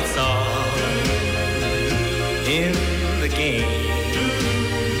 but it's all in the game.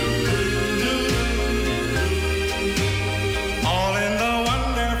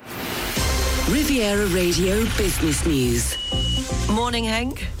 Riviera Radio Business News. Morning,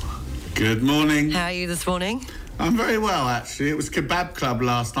 Hank. Good morning. How are you this morning? I'm very well, actually. It was Kebab Club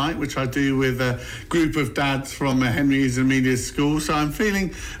last night, which I do with a group of dads from Henry's Amelia School, so I'm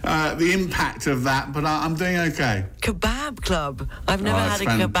feeling the impact of that, but I'm doing okay. Kebab Club? I've never had a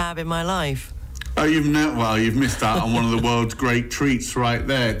kebab in my life. Oh, you've missed out on one of the world's great treats right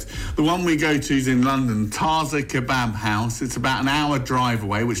there. The one we go to is in London, Taza Kebab House. It's about an hour drive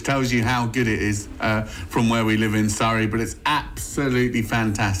away, which tells you how good it is from where we live in Surrey, but it's absolutely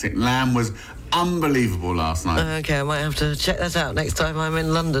fantastic. Lamb was unbelievable last night. Okay, I might have to check that out next time I'm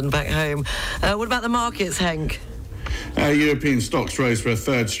in London back home. What about the markets, Hank? European stocks rose for a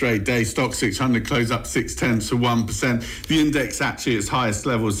third straight day. Stock 600 closed up 0.6%. The index actually its highest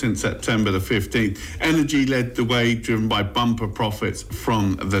level since September the 15th. Energy led the way, driven by bumper profits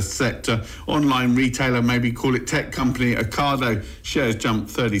from the sector. Online retailer, maybe call it tech company, Ocado, shares jumped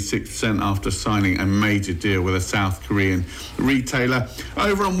 36% after signing a major deal with a South Korean retailer.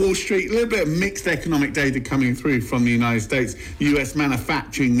 Over on Wall Street, a little bit of mixed economic data coming through from the United States. US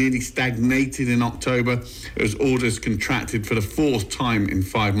manufacturing nearly stagnated in October as orders contracted for the fourth time in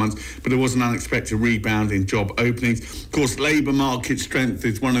 5 months, but there was an unexpected rebound in job openings. Of course, labour market strength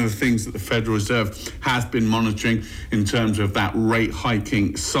is one of the things that the Federal Reserve has been monitoring in terms of that rate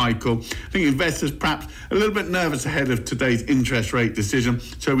hiking cycle. I think investors perhaps a little bit nervous ahead of today's interest rate decision,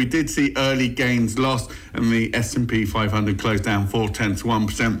 so we did see early gains lost, and the S&P 500 closed down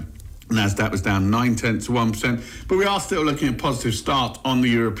 0.4%. Nasdaq was down 0.9%, but we are still looking at a positive start on the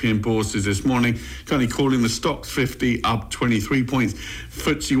European bourses this morning. Currently calling the Stoxx 50 up 23 points,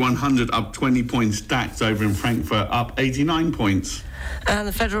 FTSE 100 up 20 points, DAX over in Frankfurt up 89 points. And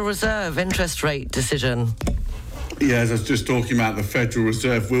the Federal Reserve interest rate decision. Yeah, as I was just talking about, the Federal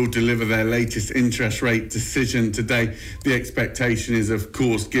Reserve will deliver their latest interest rate decision today. The expectation is, of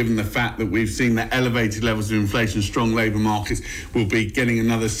course, given the fact that we've seen the elevated levels of inflation, strong labour markets, will be getting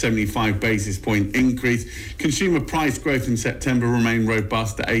another 75 basis point increase. Consumer price growth in September remained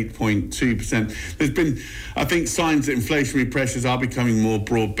robust at 8.2%. There's been, I think, signs that inflationary pressures are becoming more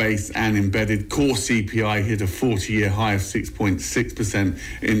broad-based and embedded. Core CPI hit a 40-year high of 6.6%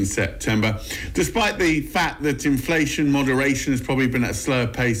 in September. Despite the fact that inflation moderation has probably been at a slower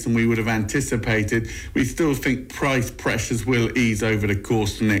pace than we would have anticipated, we still think price pressures will ease over the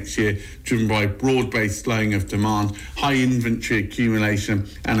course of next year, driven by broad-based slowing of demand, high inventory accumulation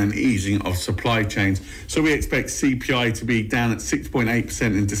and an easing of supply chains. So we expect CPI to be down at 6.8%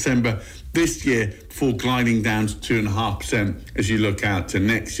 in December this year, before gliding down to 2.5% as you look out to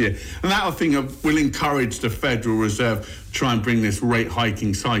next year. And that, I think, will encourage the Federal Reserve to try and bring this rate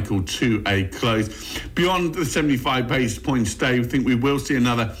hiking cycle to a close. Beyond the 75 basis points today, we think we will see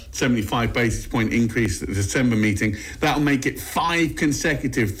another 75 basis point increase at the December meeting. That'll make it 5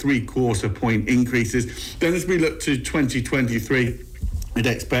 consecutive three-quarter point increases. Then as we look to 2023, we'd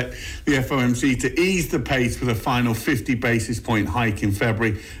expect the FOMC to ease the pace with a final 50 basis point hike in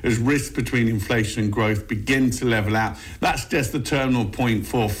February as risks between inflation and growth begin to level out. That's just the terminal point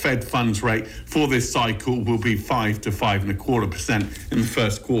for Fed funds rate for this cycle will be 5 to 5.25% in the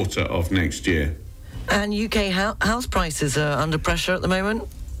first quarter of next year. And UK house prices are under pressure at the moment?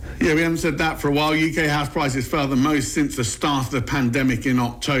 Yeah, we haven't said that for a while. UK house prices fell the most since the start of the pandemic in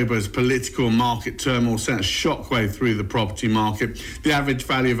October as political market turmoil sent a shockwave through the property market. The average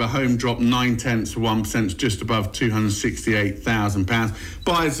value of a home dropped 0.9%, just above £268,000.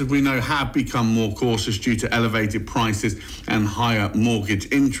 Buyers, as we know, have become more cautious due to elevated prices and higher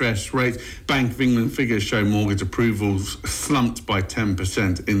mortgage interest rates. Bank of England figures show mortgage approvals slumped by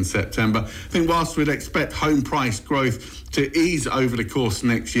 10% in September. I think whilst we'd expect home price growth to ease over the course of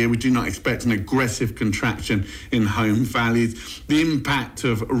next year, we do not expect an aggressive contraction in home values. The impact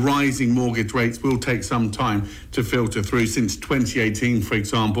of rising mortgage rates will take some time to filter through. Since 2018, for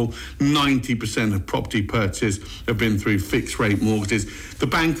example, 90% of property purchases have been through fixed rate mortgages. The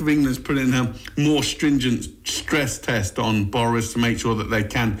Bank of England's put in a more stringent stress test on borrowers to make sure that they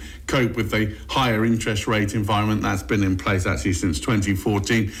can cope with the higher interest rate environment that's been in place actually since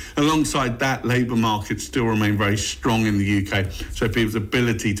 2014. Alongside that, labour markets still remain very strong in the UK, so people's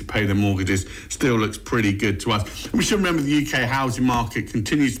ability to pay their mortgages still looks pretty good to us. And we should remember the UK housing market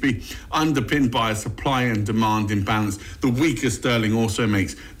continues to be underpinned by a supply and demand imbalance. The weaker sterling also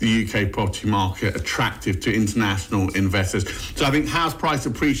makes the UK property market attractive to international investors. So I think house price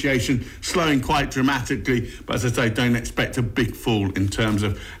appreciation slowing quite dramatically, but as I say, don't expect a big fall in terms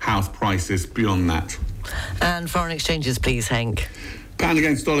of house prices beyond that. And foreign exchanges, please, Hank. Pound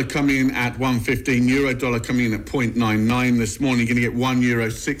against dollar coming in at 1.15, euro dollar coming in at 0.99 this morning. You're going to get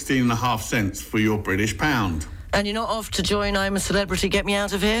 €1.16.5 for your British pound. And you're not off to join I'm a Celebrity, Get Me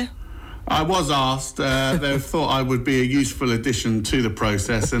Out of Here? I was asked. They thought I would be a useful addition to the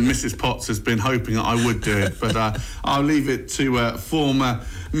process, and Mrs. Potts has been hoping that I would do it. But I'll leave it to former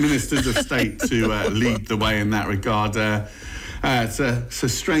ministers of state to lead the way in that regard. It's a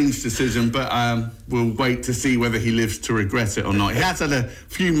strange decision, but we'll wait to see whether he lives to regret it or not. He has had a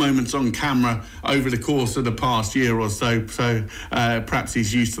few moments on camera over the course of the past year or so, perhaps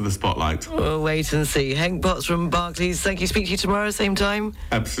he's used to the spotlight. We'll wait and see. Hank Potts from Barclays, thank you. Speak to you tomorrow, same time.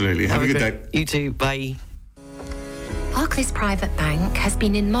 Absolutely. Have a good day. You too. Bye. Barclays Private Bank has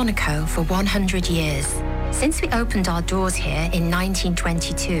been in Monaco for 100 years. Since we opened our doors here in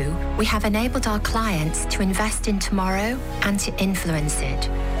 1922, we have enabled our clients to invest in tomorrow and to influence it,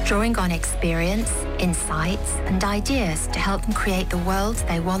 drawing on experience, insights, and ideas to help them create the world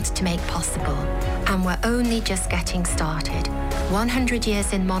they want to make possible. And we're only just getting started. 100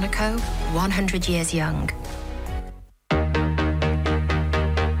 years in Monaco, 100 years young.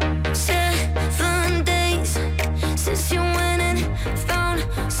 7 days since you went and found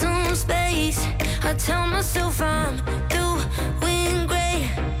some space. I tell myself I'm doing great,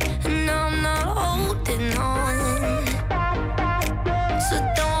 and I'm not holding on. So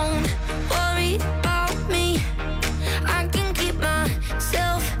don't worry about me. I can keep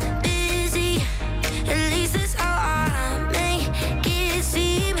myself busy. At least that's how I make it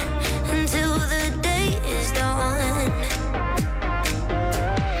seem until the day is done.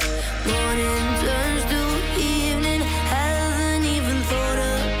 Morning turns to evening. Haven't even thought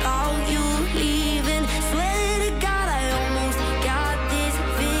about you leaving. Swear to God, I almost got this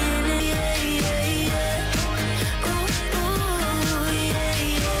feeling. Yeah, yeah, yeah. Ooh, ooh, yeah,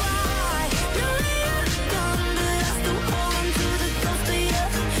 yeah. I know you're gone, but I still hold on to the ghost of you.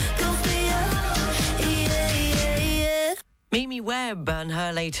 Yeah, yeah, yeah. Mimi Webb and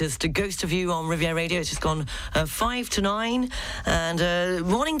her latest Ghost of You on Riviera Radio. It's just gone 5 to 9. And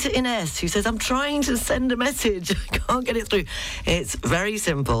morning to Ines, who says, I'm trying to send a message. I can't get it through. It's very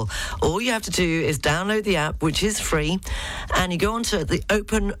simple. All you have to do is download the app, which is free, and you go onto the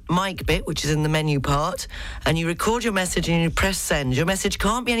open mic bit, which is in the menu part, and you record your message and you press send. Your message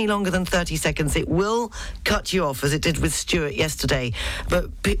can't be any longer than 30 seconds. It will cut you off, as it did with Stuart yesterday.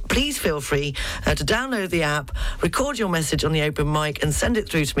 But please feel free to download the app, record your message on the open mic and send it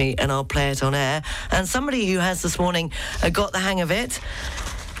through to me, and I'll play it on air. And somebody who has this morning got the hang of it,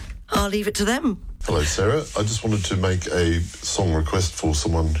 I'll leave it to them. Hello, Sarah. I just wanted to make a song request for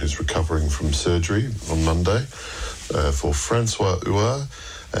someone who's recovering from surgery on Monday, for Francois Houard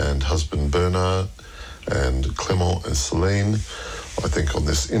and husband Bernard and Clement and Celine. I think on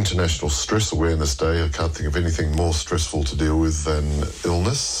this International Stress Awareness Day, I can't think of anything more stressful to deal with than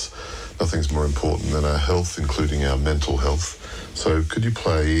illness. Nothing's more important than our health, including our mental health. So could you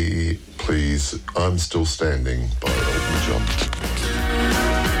play, please, I'm Still Standing by Elton John?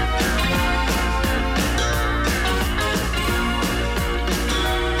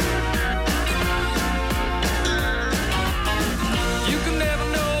 You can never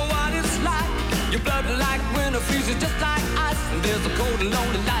know what it's like. Your blood like winter freezes just like ice. And there's a cold and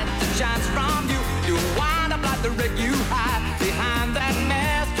lonely light that shines from you. You wind up like the wreck you hide behind that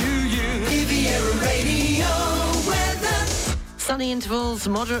mask you use. Riviera Radio weather. Sunny intervals,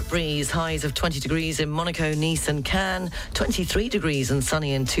 moderate breeze, highs of 20 degrees in Monaco, Nice and Cannes, 23 degrees and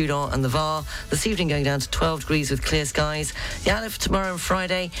sunny in Toulon and the Var. This evening going down to 12 degrees with clear skies. The outlook for tomorrow and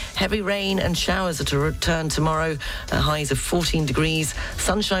Friday, heavy rain and showers are to return tomorrow, highs of 14 degrees.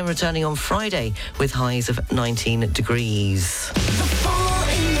 Sunshine returning on Friday with highs of 19 degrees.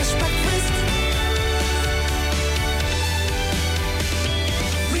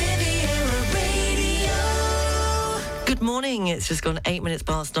 Good morning. It's just gone 8 minutes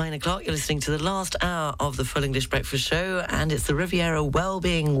past 9 o'clock. You're listening to the last hour of the Full English Breakfast Show, and it's the Riviera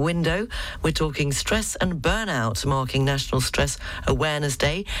Wellbeing Window. We're talking stress and burnout, marking National Stress Awareness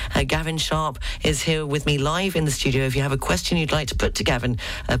Day. Gavin Sharp is here with me live in the studio. If you have a question you'd like to put to Gavin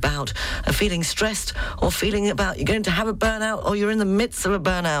about feeling stressed or feeling about you're going to have a burnout or you're in the midst of a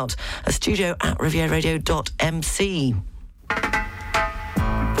burnout, a studio at rivieradio.mc.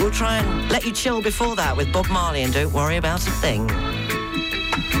 We'll try and let you chill before that with Bob Marley and Don't Worry About a Thing. Don't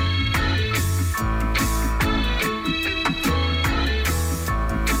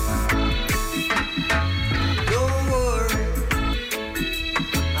worry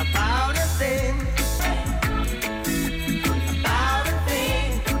about a thing. About a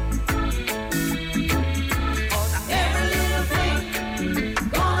thing. 'Cause every little thing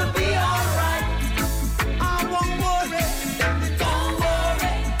gonna be alright. I won't worry. Don't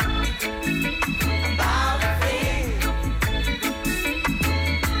worry about a thing.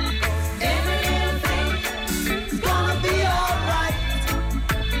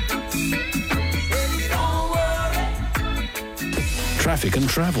 Traffic and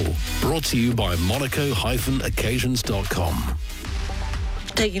travel, brought to you by Monaco-occasions.com.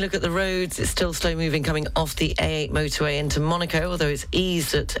 Taking a look at the roads, it's still slow moving coming off the A8 motorway into Monaco, although it's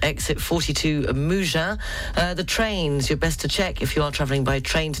eased at exit 42 Mougins. The trains, you're best to check if you are travelling by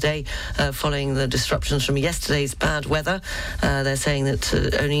train today, following the disruptions from yesterday's bad weather. They're saying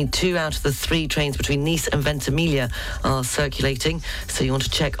that only 2 out of the 3 trains between Nice and Ventimiglia are circulating, so you want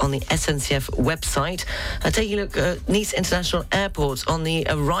to check on the SNCF website. Taking a look at Nice International Airport on the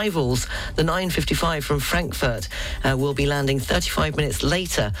arrivals, the 9:55 from Frankfurt will be landing 35 minutes later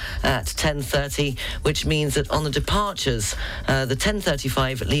at 10:30, which means that on the departures, the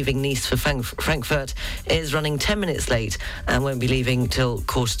 10:35 leaving Nice for Frankfurt is running 10 minutes late and won't be leaving till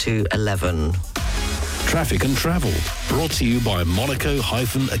 11:15. Traffic and travel, brought to you by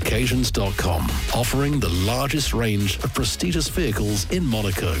Monaco-occasions.com, offering the largest range of prestigious vehicles in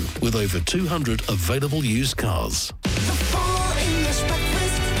Monaco, with over 200 available used cars.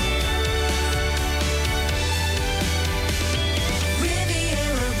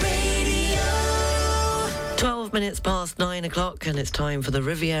 12 minutes past 9 o'clock, and it's time for the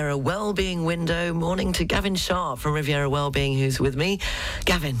Riviera Wellbeing Window. Morning to Gavin Sharp from Riviera Wellbeing, who's with me.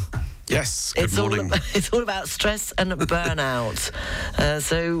 Gavin. Yes, good morning. It's all about stress and burnout.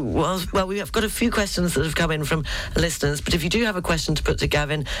 We have got a few questions that have come in from listeners, but if you do have a question to put to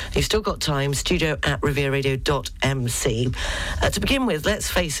Gavin, you've still got time, studio@rivieradio.mc. To begin with, let's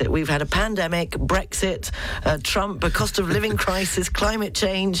face it, we've had a pandemic, Brexit, Trump, a cost of living crisis, climate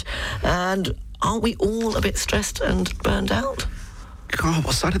change, and aren't we all a bit stressed and burned out? God,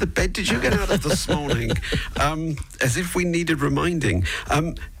 what side of the bed did you get out of this morning? As if we needed reminding.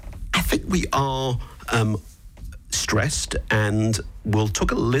 I think we are stressed, and we'll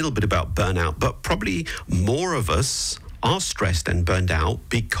talk a little bit about burnout, but probably more of us are stressed and burned out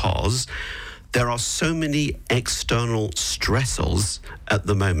because there are so many external stressors at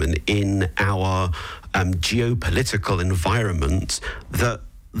the moment in our geopolitical environment that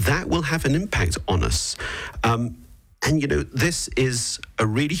will have an impact on us. And, you know, this is a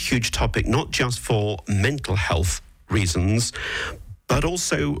really huge topic, not just for mental health reasons, but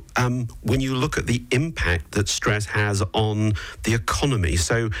also when you look at the impact that stress has on the economy.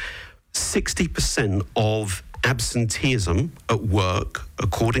 So 60% of absenteeism at work,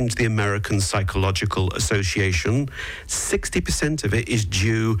 according to the American Psychological Association, 60% of it is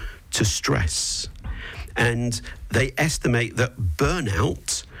due to stress. And they estimate that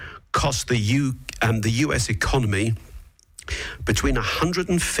burnout costs the US economy between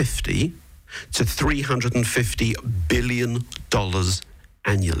 $150 to $350 billion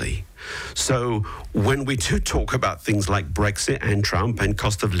annually. So when we do talk about things like Brexit and Trump and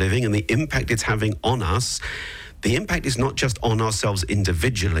cost of living and the impact it's having on us, the impact is not just on ourselves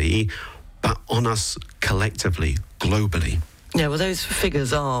individually, but on us collectively, globally. Yeah, well, those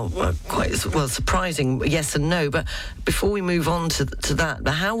figures are quite surprising, yes and no. But before we move on to that,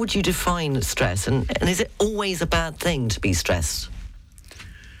 how would you define stress? And is it always a bad thing to be stressed?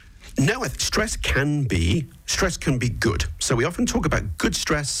 No, stress can be good. So we often talk about good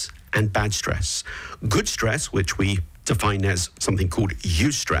stress and bad stress. Good stress, which we define as something called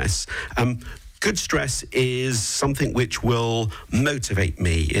eustress. Good stress is something which will motivate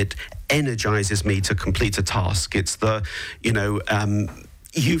me. It energizes me to complete a task. It's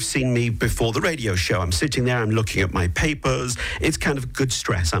you've seen me before the radio show. I'm sitting there, I'm looking at my papers. It's kind of good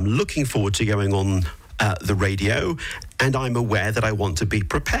stress. I'm looking forward to going on the radio, and I'm aware that I want to be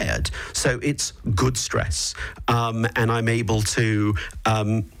prepared. So it's good stress. And I'm able to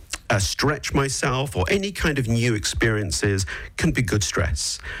stretch myself, or any kind of new experiences can be good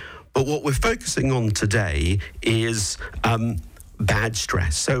stress. But what we're focusing on today is bad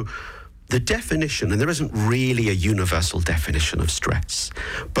stress. So the definition, and there isn't really a universal definition of stress,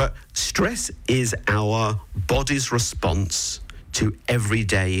 but stress is our body's response to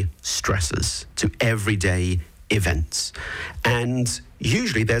everyday stresses, to everyday events. And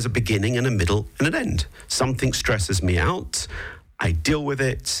usually there's a beginning and a middle and an end. Something stresses me out, I deal with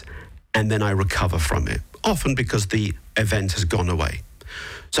it, and then I recover from it, often because the event has gone away.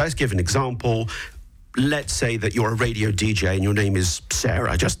 So let's give an example. Let's say that you're a radio DJ and your name is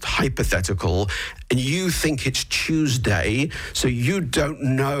Sarah, just hypothetical, and you think it's Tuesday, so you don't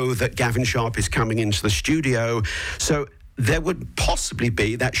know that Gavin Sharp is coming into the studio. So there would possibly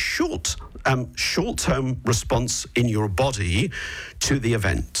be that short-term response in your body to the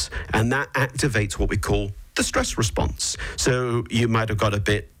event, and that activates what we call the stress response. So you might have got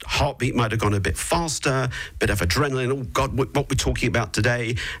heartbeat might have gone a bit faster, bit of adrenaline, oh God, what we're talking about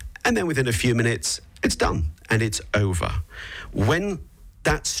today. And then within a few minutes, it's done and it's over. When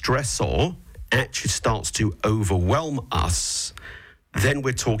that stressor actually starts to overwhelm us, then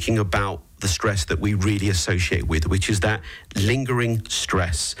we're talking about the stress that we really associate with, which is that lingering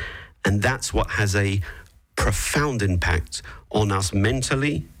stress. And that's what has a profound impact on us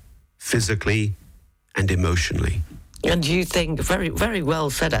mentally, physically, and emotionally. And you think, very, very well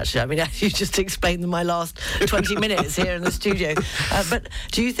said, actually. I mean, you just explained my last 20 minutes here in the studio. But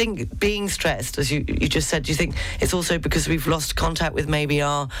do you think being stressed, as you just said, do you think it's also because we've lost contact with maybe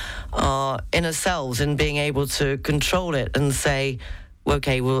our inner selves and being able to control it and say,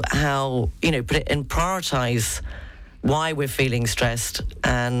 okay, well, how, put it and prioritise why we're feeling stressed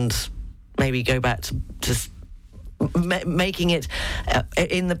and maybe go back to just making it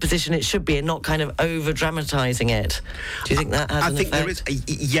in the position it should be and not kind of over-dramatising it. Do you think that has an effect?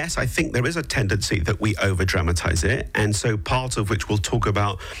 Yes, I think there is a tendency that we over-dramatise it. And so part of which we'll talk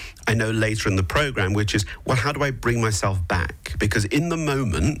about, I know, later in the programme, which is, well, how do I bring myself back? Because in the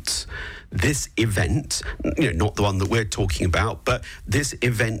moment, this event, not the one that we're talking about, but this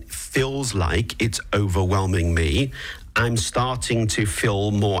event feels like it's overwhelming me. I'm starting to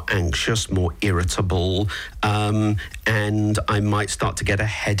feel more anxious, more irritable, and I might start to get a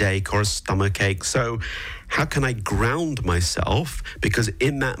headache or a stomachache. So how can I ground myself? Because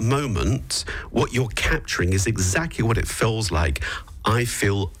in that moment, what you're capturing is exactly what it feels like. I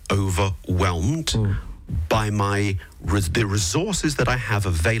feel overwhelmed by the resources that I have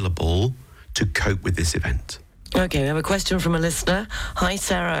available to cope with this event. Okay, we have a question from a listener. Hi,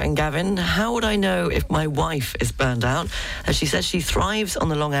 Sarah and Gavin. How would I know if my wife is burned out? As she says she thrives on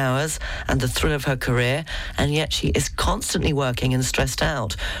the long hours and the thrill of her career, and yet she is constantly working and stressed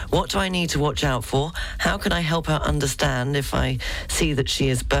out. What do I need to watch out for? How can I help her understand if I see that she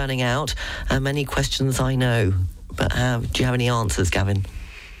is burning out? Many questions I know, but do you have any answers, Gavin?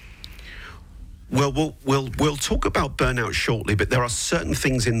 Well, we'll talk about burnout shortly, but there are certain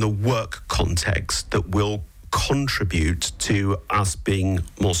things in the work context that will contribute to us being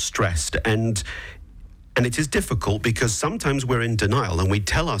more stressed. And it is difficult because sometimes we're in denial and we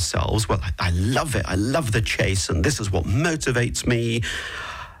tell ourselves, well, I love it. I love the chase and this is what motivates me.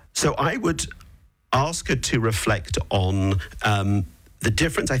 So I would ask her to reflect on the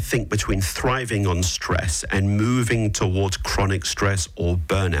difference, I think, between thriving on stress and moving towards chronic stress or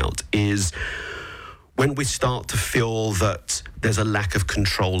burnout is when we start to feel that there's a lack of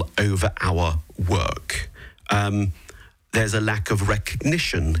control over our work. There's a lack of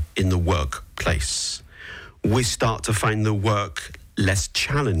recognition in the workplace. We start to find the work less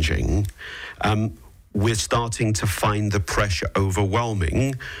challenging. We're starting to find the pressure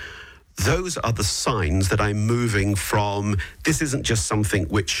overwhelming. Those are the signs that I'm moving from, this isn't just something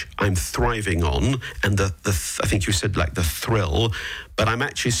which I'm thriving on, and I think you said like the thrill, but I'm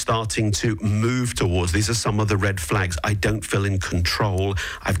actually starting to move towards, these are some of the red flags. I don't feel in control.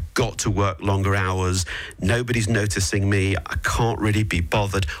 I've got to work longer hours. Nobody's noticing me. I can't really be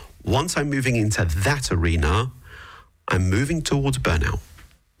bothered. Once I'm moving into that arena, I'm moving towards burnout.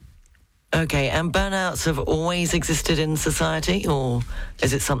 Okay, and burnouts have always existed in society, or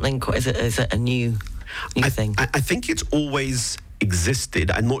is it something? Is it a new thing? I think it's always existed.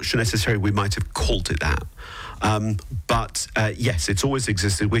 I'm not sure necessarily we might have called it that, but yes, it's always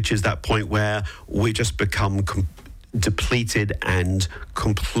existed. Which is that point where we just become depleted and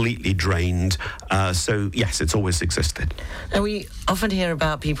completely drained. So yes, it's always existed. And we often hear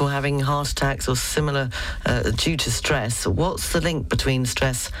about people having heart attacks or similar due to stress. What's the link between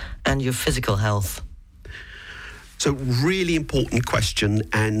stress and your physical health? So really important question.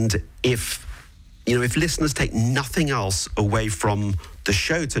 And if listeners take nothing else away from the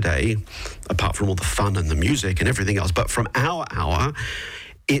show today, apart from all the fun and the music and everything else, but from our hour,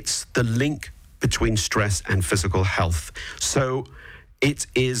 it's the link between stress and physical health. So it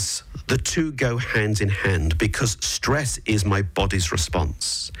is, the two go hand in hand because stress is my body's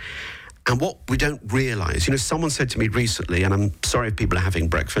response. And what we don't realise, someone said to me recently, and I'm sorry if people are having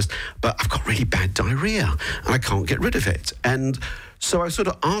breakfast, but I've got really bad diarrhea and I can't get rid of it. And so I sort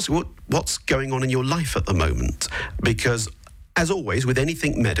of asked, what's going on in your life at the moment? Because as always, with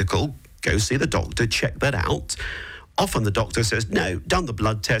anything medical, go see the doctor, check that out. Often the doctor says, no, done the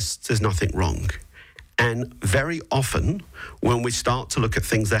blood tests, there's nothing wrong. And very often, when we start to look at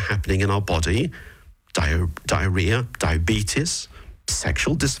things that are happening in our body, diarrhea, diabetes,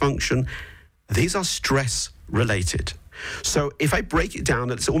 sexual dysfunction, these are stress related. So if I break it down,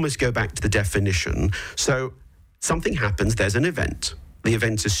 let's almost go back to the definition. So something happens, there's an event. The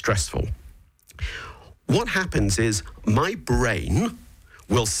event is stressful. What happens is my brain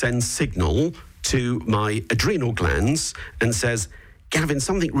will send signal to my adrenal glands and says, Gavin,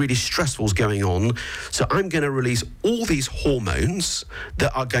 something really stressful is going on, so I'm going to release all these hormones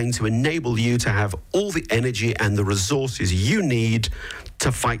that are going to enable you to have all the energy and the resources you need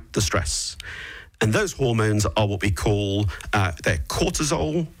to fight the stress. And those hormones are what we call, they're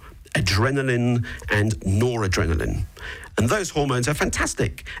cortisol, adrenaline, and noradrenaline. And those hormones are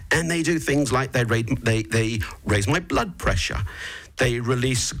fantastic. And they do things like they raise my blood pressure. They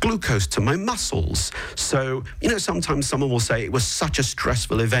release glucose to my muscles. So, sometimes someone will say it was such a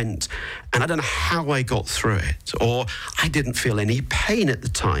stressful event and I don't know how I got through it, or I didn't feel any pain at the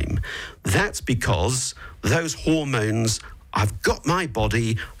time. That's because those hormones, I've got my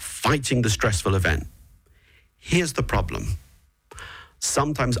body fighting the stressful event. Here's the problem.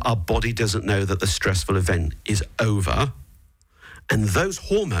 Sometimes our body doesn't know that the stressful event is over, and those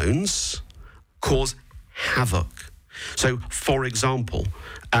hormones cause havoc. So, for example,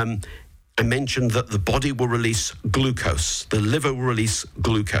 I mentioned that the body will release glucose, the liver will release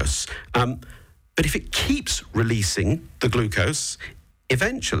glucose. But if it keeps releasing the glucose,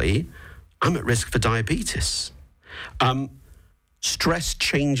 eventually I'm at risk for diabetes. Stress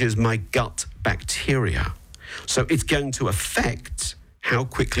changes my gut bacteria. So it's going to affect how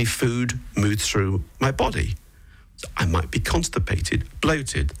quickly food moves through my body. So I might be constipated,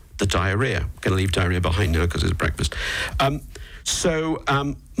 bloated, the diarrhea. I'm going to leave diarrhea behind now because it's breakfast.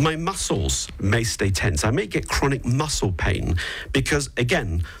 My muscles may stay tense. I may get chronic muscle pain because,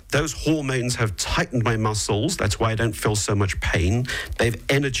 again, those hormones have tightened my muscles. That's why I don't feel so much pain. They've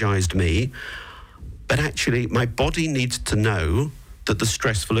energized me. But actually, my body needs to know that the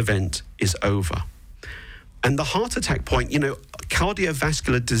stressful event is over. And the heart attack point,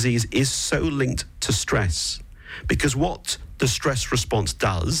 cardiovascular disease is so linked to stress because what the stress response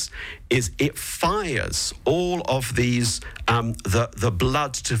does is it fires all of these, the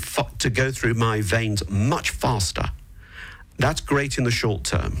blood to go through my veins much faster. That's great in the short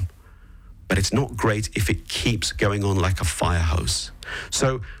term, but it's not great if it keeps going on like a fire hose.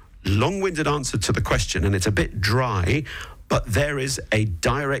 So, long-winded answer to the question, and it's a bit dry, but there is a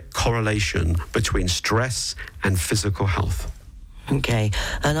direct correlation between stress and physical health. Okay,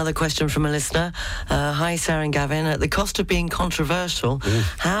 another question from a listener. Hi, Sarah and Gavin. At the cost of being controversial,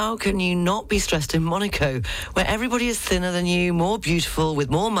 how can you not be stressed in Monaco, where everybody is thinner than you, more beautiful, with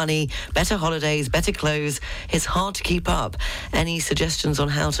more money, better holidays, better clothes? It's hard to keep up. Any suggestions on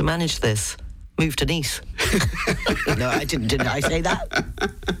how to manage this? Move to Nice. No, I didn't. Didn't I say that?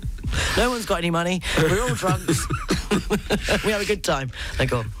 No one's got any money. We're all drunks. We have a good time.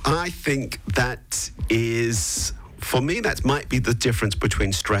 Go on. I think that is, for me, that might be the difference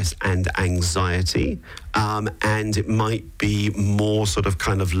between stress and anxiety. And it might be more sort of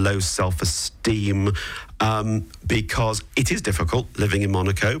kind of low self-esteem because it is difficult living in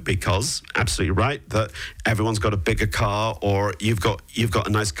Monaco because, absolutely right, that everyone's got a bigger car or you've got a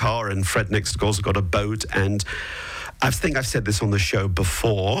nice car and Fred next door's got a boat. And I think I've said this on the show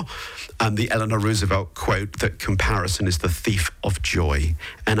before, the Eleanor Roosevelt quote that comparison is the thief of joy.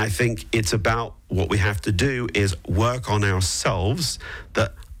 And I think it's about what we have to do is work on ourselves,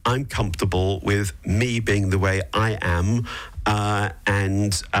 that I'm comfortable with me being the way I am.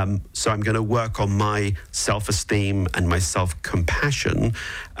 So I'm going to work on my self-esteem and my self-compassion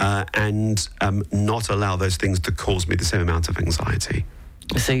and not allow those things to cause me the same amount of anxiety.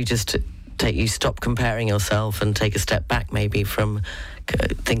 So you stop comparing yourself and take a step back maybe from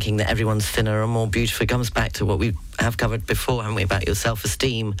thinking that everyone's thinner or more beautiful. It comes back to what we have covered before, haven't we, about your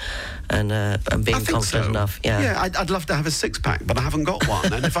self-esteem and being confident enough. Yeah, I'd love to have a six-pack, but I haven't got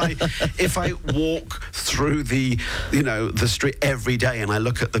one. And if I walk through the street every day and I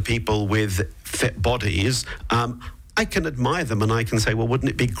look at the people with fit bodies, I can admire them and I can say, well,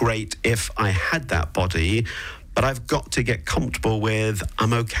 wouldn't it be great if I had that body? But I've got to get comfortable with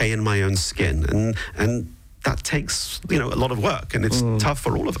I'm okay in my own skin. And that takes, a lot of work, and it's tough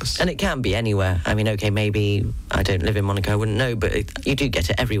for all of us. And it can be anywhere. I mean, okay, maybe I don't live in Monaco, I wouldn't know, but you do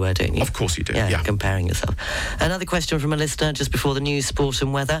get it everywhere, don't you? Of course you do, yeah. Comparing yourself. Another question from a listener just before the news, sport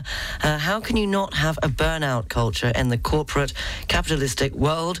and weather. How can you not have a burnout culture in the corporate capitalistic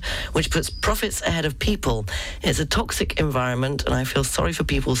world, which puts profits ahead of people? It's a toxic environment, and I feel sorry for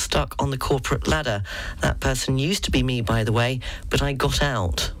people stuck on the corporate ladder. That person used to be me, by the way, but I got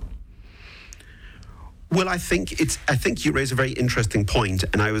out. Well, I think you raise a very interesting point,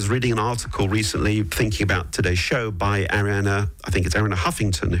 and I was reading an article recently thinking about today's show by Arianna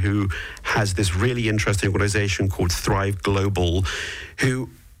Huffington, who has this really interesting organization called Thrive Global, who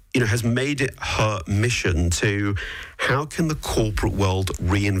has made it her mission to how can the corporate world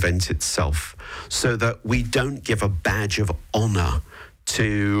reinvent itself so that we don't give a badge of honor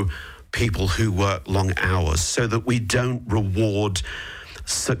to people who work long hours so that we don't reward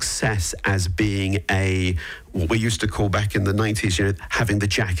success as being what we used to call back in the 90s, having the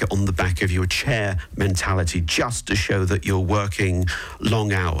jacket on the back of your chair mentality, just to show that you're working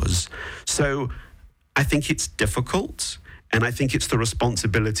long hours. So I think it's difficult, and I think it's the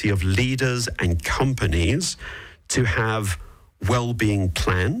responsibility of leaders and companies to have well-being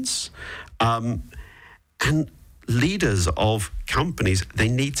plans. And leaders of companies, they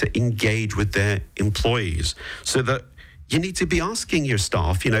need to engage with their employees so that you need to be asking your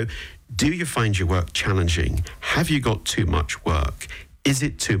staff, do you find your work challenging? Have you got too much work? Is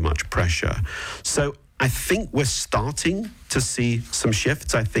it too much pressure? So I think we're starting to see some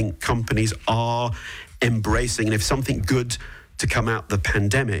shifts. I think companies are embracing, and if something good to come out the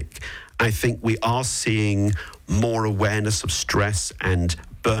pandemic, I think we are seeing more awareness of stress and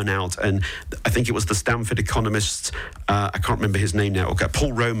burnout. And I think it was the Stanford economist, I can't remember his name now,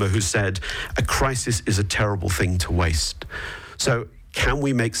 Paul Romer, who said, a crisis is a terrible thing to waste. So can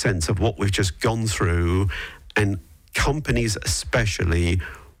we make sense of what we've just gone through, and companies especially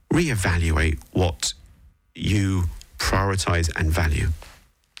reevaluate what you prioritize and value?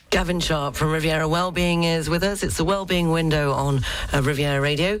 Gavin Sharp from Riviera Wellbeing is with us. It's the Wellbeing Window on Riviera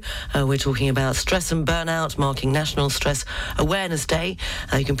Radio. We're talking about stress and burnout, marking National Stress Awareness Day.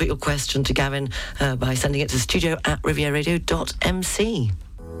 You can put your question to Gavin by sending it to studio@rivieradio.mc.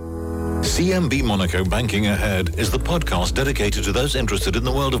 CMB Monaco Banking Ahead is the podcast dedicated to those interested in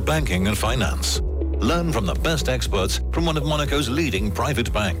the world of banking and finance. Learn from the best experts from one of Monaco's leading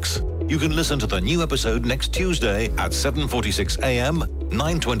private banks. You can listen to the new episode next Tuesday at 7:46 a.m.,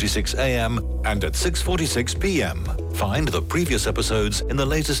 9:26 a.m. and at 6:46 p.m. Find the previous episodes in the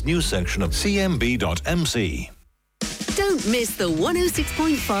latest news section of cmb.mc. Don't miss the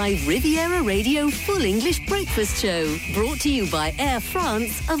 106.5 Riviera Radio Full English Breakfast Show, brought to you by Air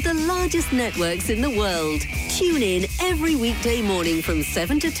France of the largest networks in the world. Tune in every weekday morning from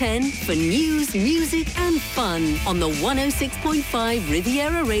 7 to 10 for news, music and fun on the 106.5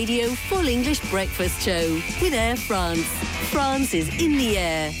 Riviera Radio Full English Breakfast Show with Air France. France is in the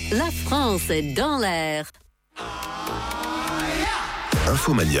air. La France est dans l'air.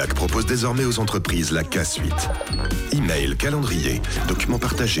 Infomaniac propose désormais aux entreprises la K-Suite. Email, calendrier, documents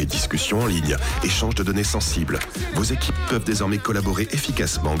partagés, discussions en ligne, échange de données sensibles. Vos équipes peuvent désormais collaborer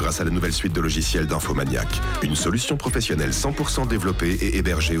efficacement grâce à la nouvelle suite de logiciels d'Infomaniac. Une solution professionnelle 100% développée et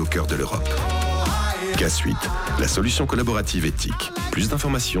hébergée au cœur de l'Europe. K-Suite, la solution collaborative éthique. Plus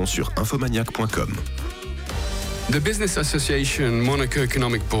d'informations sur infomaniac.com. The Business Association Monaco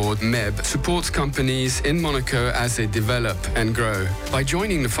Economic Board, MEB, supports companies in Monaco as they develop and grow. By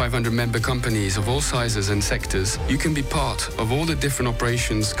joining the 500 member companies of all sizes and sectors, you can be part of all the different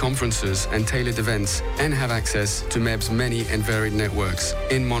operations, conferences and tailored events, and have access to MEB's many and varied networks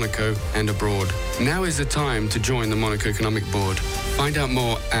in Monaco and abroad. Now is the time to join the Monaco Economic Board. Find out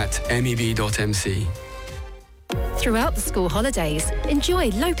more at meb.mc. Throughout the school holidays,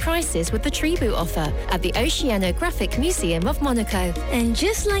 enjoy low prices with the Tribu offer at the Oceanographic Museum of Monaco. And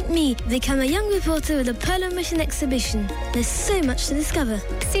just like me, become a young reporter with the Polo Mission exhibition. There's so much to discover.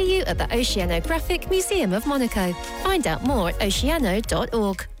 See you at the Oceanographic Museum of Monaco. Find out more at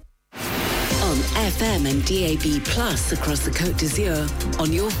oceano.org. On FM and DAB Plus across the Côte d'Azur,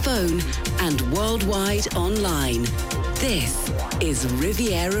 on your phone and worldwide online. This is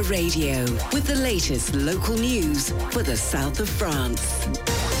Riviera Radio with the latest local news for the south of France.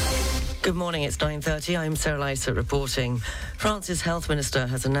 Good morning, it's 9:30. I'm Sarah Lysett reporting. France's health minister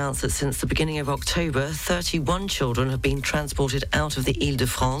has announced that since the beginning of October, 31 children have been transported out of the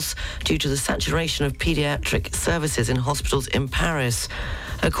Ile-de-France due to the saturation of paediatric services in hospitals in Paris.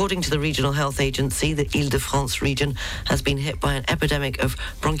 According to the regional health agency, the Ile-de-France region has been hit by an epidemic of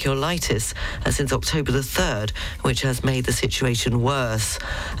bronchiolitis since October the 3rd, which has made the situation worse.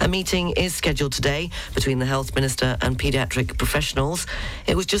 A meeting is scheduled today between the health minister and paediatric professionals.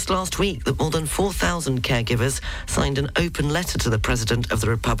 It was just last week that more than 4,000 caregivers signed an open letter to the President of the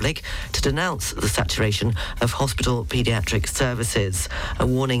Republic to denounce the saturation of hospital paediatric services, a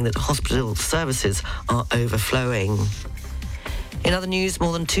warning that hospital services are overflowing. In other news,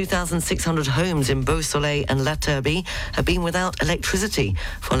 more than 2,600 homes in Beausoleil and La Turbie have been without electricity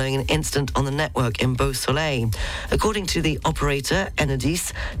following an incident on the network in Beausoleil. According to the operator,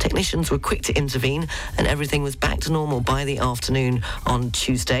 Enedis, technicians were quick to intervene and everything was back to normal by the afternoon on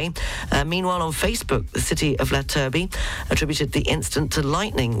Tuesday. Meanwhile, on Facebook, the city of La Turbie attributed the incident to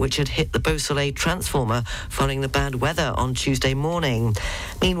lightning, which had hit the Beausoleil transformer following the bad weather on Tuesday morning.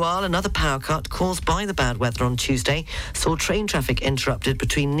 Meanwhile, another power cut caused by the bad weather on Tuesday saw train traffic traffic interrupted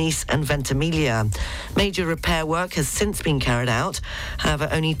between Nice and Ventimiglia. Major repair work has since been carried out. However,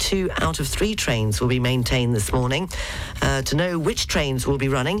 only 2 out of 3 trains will be maintained this morning. To know which trains will be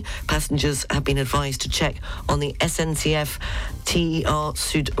running, passengers have been advised to check on the SNCF TER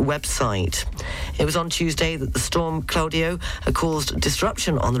Sud website. It was on Tuesday that the storm Claudio caused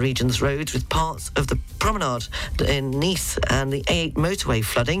disruption on the region's roads, with parts of the promenade in Nice and the A8 motorway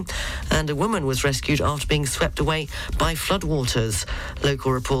flooding, and a woman was rescued after being swept away by floodwaters.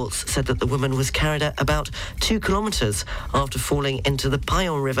 Local reports said that the woman was carried at about 2 kilometres after falling into the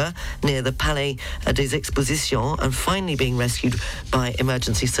Paillon River near the Palais des Expositions and finally being rescued by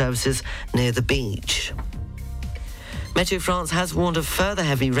emergency services near the beach. Météo France has warned of further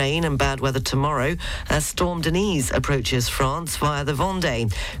heavy rain and bad weather tomorrow as Storm Denise approaches France via the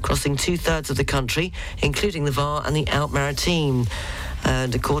Vendée, crossing 2/3 of the country, including the Var and the Alpes-Maritimes.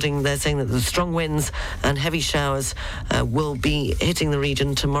 And they're saying that the strong winds and heavy showers will be hitting the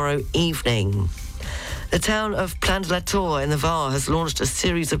region tomorrow evening. The town of Plain-de-la-Tour in the Var has launched a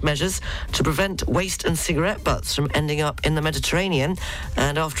series of measures to prevent waste and cigarette butts from ending up in the Mediterranean.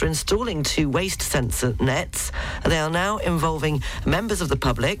 And after installing 2 waste sensor nets, they are now involving members of the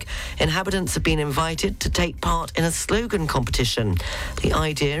public. Inhabitants have been invited to take part in a slogan competition. The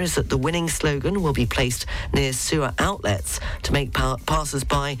idea is that the winning slogan will be placed near sewer outlets to make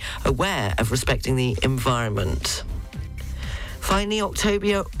passers-by aware of respecting the environment. Finally,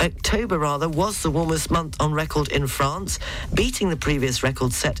 October was the warmest month on record in France, beating the previous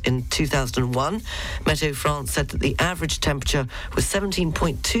record set in 2001. Météo France said that the average temperature was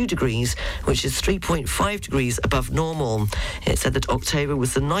 17.2 degrees, which is 3.5 degrees above normal. It said that October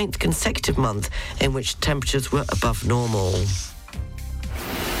was the 9th consecutive month in which temperatures were above normal.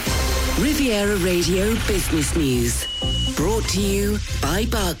 Riviera Radio Business News. Brought to you by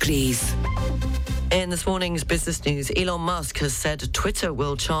Barclays. In this morning's business news, Elon Musk has said Twitter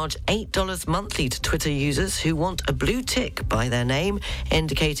will charge $8 monthly to Twitter users who want a blue tick by their name,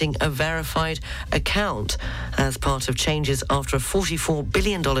 indicating a verified account, as part of changes after a $44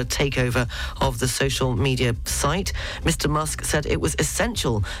 billion takeover of the social media site. Mr. Musk said it was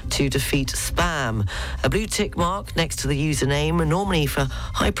essential to defeat spam. A blue tick mark next to the username, normally for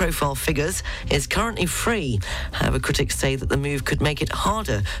high-profile figures, is currently free. However, critics say that the move could make it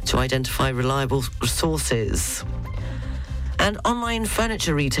harder to identify reliable sources. And online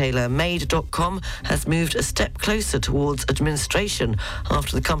furniture retailer Made.com has moved a step closer towards administration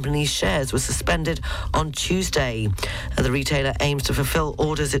after the company's shares were suspended on Tuesday. The retailer aims to fulfill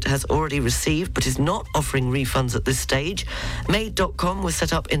orders it has already received but is not offering refunds at this stage. Made.com was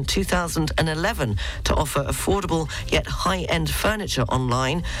set up in 2011 to offer affordable yet high-end furniture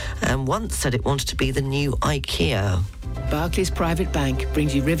online, and once said it wanted to be the new IKEA. Barclays Private Bank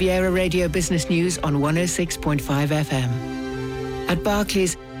brings you Riviera Radio Business News on 106.5 FM. At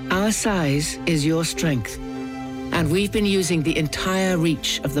Barclays, our size is your strength. And we've been using the entire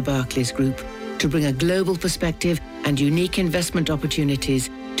reach of the Barclays Group to bring a global perspective and unique investment opportunities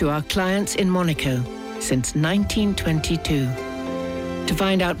to our clients in Monaco since 1922. To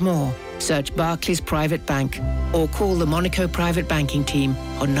find out more, search Barclays Private Bank or call the Monaco Private Banking Team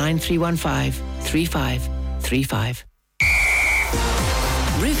on 9315 3535.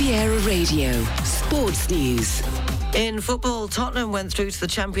 Riviera Radio Sports News. In football, Tottenham went through to the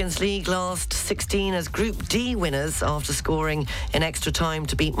Champions League last 16 as Group D winners after scoring in extra time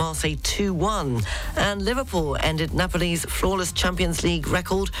to beat Marseille 2-1. And Liverpool ended Napoli's flawless Champions League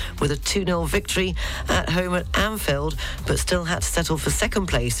record with a 2-0 victory at home at Anfield, but still had to settle for second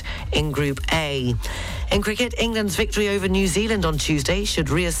place in Group A. In cricket, England's victory over New Zealand on Tuesday should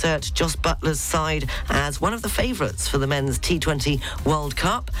reassert Jos Buttler's side as one of the favourites for the men's T20 World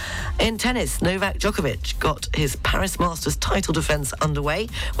Cup. In tennis, Novak Djokovic got his Paris Masters title defence underway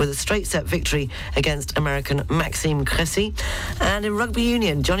with a straight-set victory against American Maxime Cressy. And in rugby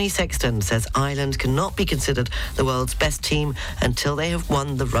union, Johnny Sexton says Ireland cannot be considered the world's best team until they have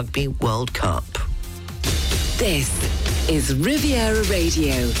won the Rugby World Cup. This is Riviera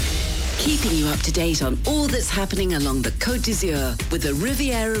Radio, keeping you up to date on all that's happening along the Côte d'Azur with the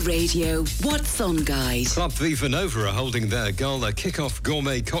Riviera Radio What's On Guide. Club Viva Nova are holding their gala kick-off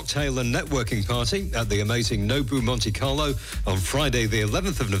gourmet cocktail and networking party at the amazing Nobu Monte Carlo on Friday the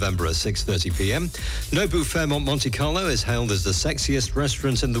 11th of November at 6:30pm. Nobu Fairmont Monte Carlo is hailed as the sexiest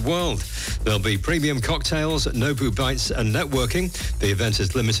restaurant in the world. There'll be premium cocktails, Nobu bites and networking. The event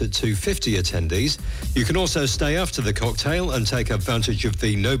is limited to 50 attendees. You can also stay after the cocktail and take advantage of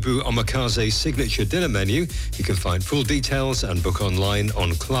the Nobu Omakase kamikaze signature dinner menu. You can find full details and book online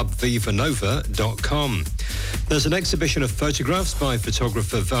on clubvivanova.com. There's an exhibition of photographs by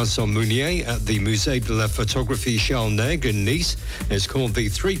photographer Vincent Mounier at the Musée de la Photographie Charles Nègre in Nice. It's called The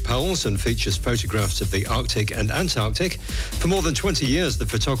Three Poles and features photographs of the Arctic and Antarctic. For more than 20 years, the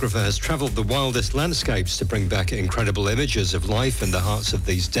photographer has travelled the wildest landscapes to bring back incredible images of life in the hearts of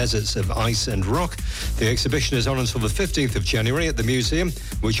these deserts of ice and rock. The exhibition is on until the 15th of January at the museum,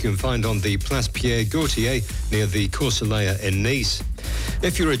 which you can find on the Place Pierre Gaultier near the Courcelea in Nice.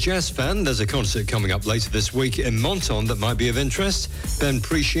 If you're a jazz fan, there's a concert coming up later this week in Menton that might be of interest. Ben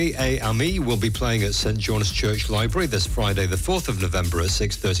Prichy et Amis will be playing at St John's Church Library this Friday, the 4th of November at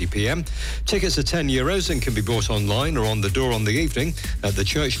 6:30 p.m. Tickets are €10 and can be bought online or on the door on the evening at the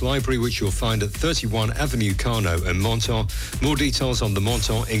Church Library, which you'll find at 31 Avenue Carnot in Menton. More details on the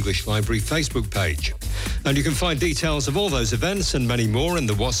Menton English Library Facebook page. And you can find details of all those events and many more in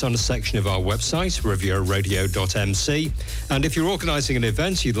the What's On section of our website, rivieradio.mc. And if you're organising an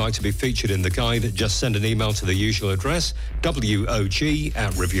event you'd like to be featured in the guide, just send an email to the usual address,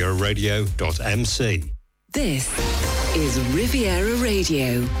 wog@rivieradio.mc. This is Riviera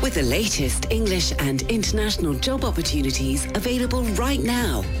Radio with the latest English and international job opportunities available right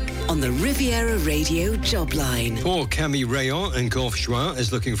now on the Riviera Radio job line. Pour Camille Rayon in Golfe-Juin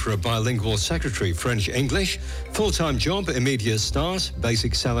is looking for a bilingual secretary, French-English. Full-time job, immediate start.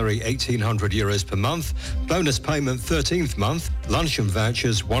 Basic salary €1,800 per month. Bonus payment 13th month. Luncheon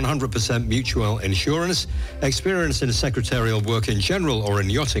vouchers, 100% mutual insurance. Experience in secretarial work in general or in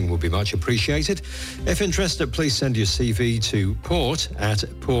yachting will be much appreciated. If interested, please send your CV to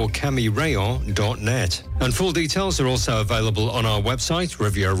port@pourcamillerayon.net. And full details are also available on our website,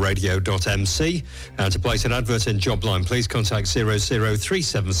 rivieradio.mc. And to place an advert in Jobline, please contact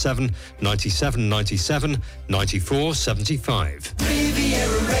 00377 97 97 94 75.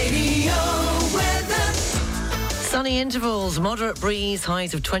 Riviera Radio weather. Sunny intervals, moderate breeze,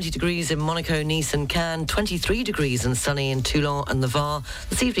 highs of 20 degrees in Monaco, Nice and Cannes, 23 degrees and sunny in Toulon and Navarre.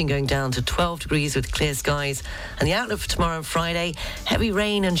 This evening going down to 12 degrees with clear skies. And the outlook for tomorrow and Friday, heavy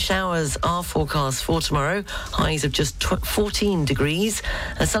rain and showers are forecast for tomorrow, highs of just 14 degrees.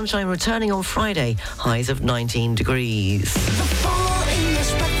 And sunshine returning on Friday, highs of 19 degrees.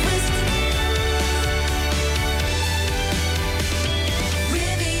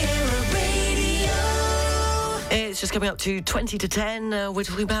 It's just coming up to 20 to 10. We're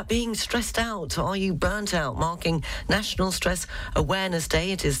talking about being stressed out. Are you burnt out? Marking National Stress Awareness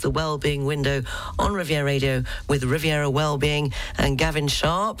Day. It is the Wellbeing Window on Riviera Radio with Riviera Wellbeing and Gavin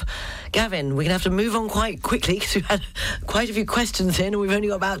Sharp. Gavin, we're going to have to move on quite quickly because we've had quite a few questions in and we've only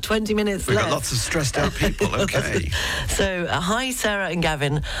got about 20 minutes We've left. got lots of stressed out people, okay. So, hi, Sarah and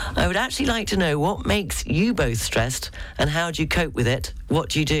Gavin. I would actually like to know what makes you both stressed and how do you cope with it? What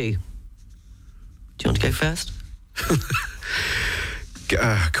do you do? Do you want to go first?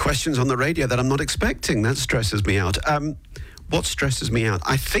 Questions on the radio that I'm not expecting. That stresses me out. What stresses me out?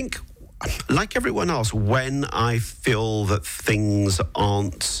 I think, like everyone else, when I feel that things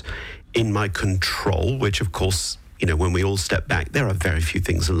aren't in my control, which of course, you know, when we all step back, there are very few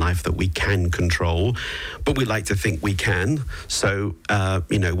things in life that we can control, but we like to think we can. So,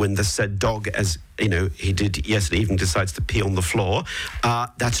 you know, when the said dog, as you know, he did yesterday evening, decides to pee on the floor,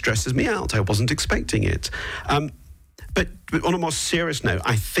 that stresses me out. I wasn't expecting it. But on a more serious note,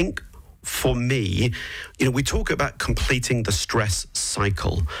 I think for me, you know, we talk about completing the stress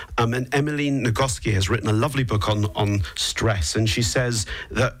cycle. And Emmeline Nagoski has written a lovely book on stress. And she says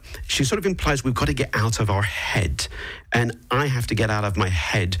that, she sort of implies we've got to get out of our head. And I have to get out of my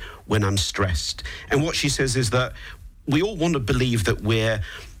head when I'm stressed. And what she says is that we all want to believe that we're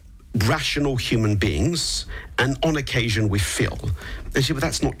rational human beings. And on occasion we feel. And she said, but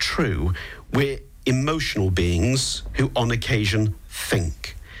that's not true. We're emotional beings who on occasion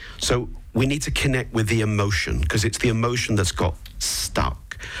think. So we need to connect with the emotion because it's the emotion that's got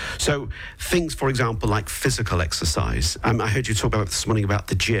stuck. So things, for example, like physical exercise. I heard you talk about this morning about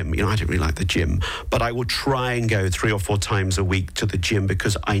the gym. You know, I don't really like the gym, but I will try and go 3 or 4 times a week to the gym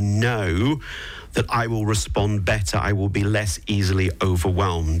because I know that I will respond better. I will be less easily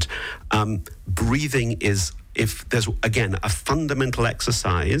overwhelmed. Breathing is, if there's, again, a fundamental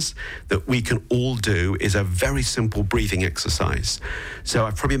exercise that we can all do is a very simple breathing exercise. So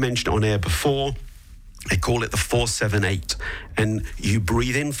I've probably mentioned it on air before. I call it the 4-7-8. And you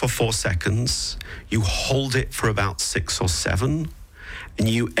breathe in for 4 seconds, you hold it for about 6 or 7, and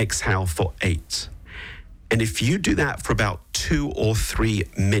you exhale for 8. And if you do that for about 2 or 3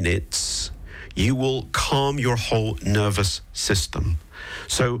 minutes, you will calm your whole nervous system.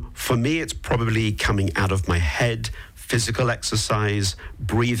 So for me, it's probably coming out of my head, physical exercise,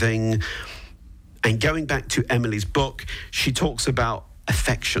 breathing. And going back to Emily's book, she talks about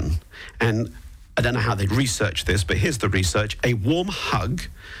affection. And I don't know how they research this, but here's the research. A warm hug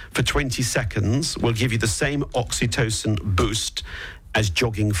for 20 seconds will give you the same oxytocin boost as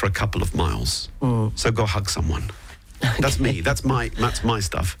jogging for a couple of miles. So go hug someone. That's me. That's my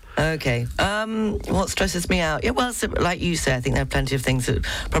stuff. Okay. What stresses me out? Yeah, well, so, like you say, I think there are plenty of things that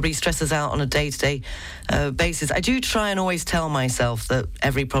probably stress us out on a day-to-day basis. I do try and always tell myself that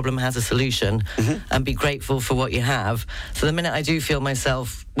every problem has a solution and be grateful for what you have. So the minute I do feel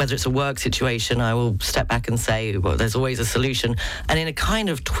myself, whether it's a work situation, I will step back and say, well, there's always a solution. And in a kind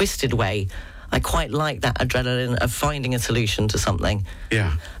of twisted way, I quite like that adrenaline of finding a solution to something.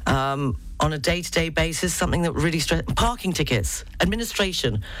 Yeah. On a day-to-day basis, something that really parking tickets,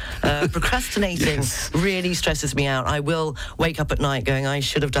 administration, procrastinating really stresses me out. I will wake up at night going, I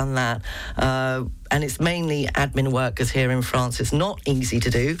should have done that. And it's mainly admin work, because here in France it's not easy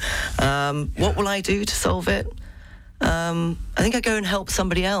to do. What will I do to solve it? I think I go and help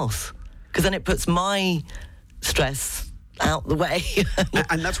somebody else, because then it puts my stress out the way.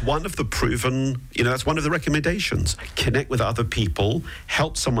 And that's one of the proven, that's one of the recommendations. Connect with other people,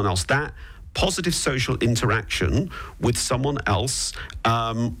 help someone else. That positive social interaction with someone else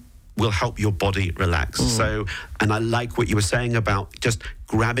will help your body relax. So, and I like what you were saying about just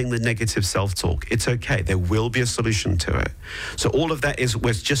grabbing the negative self-talk. It's okay. There will be a solution to it. So all of that is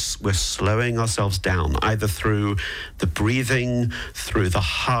we're slowing ourselves down, either through the breathing, through the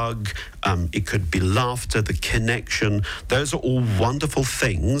hug. It could be laughter, the connection. Those are all wonderful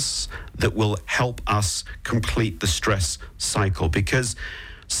things that will help us complete the stress cycle, because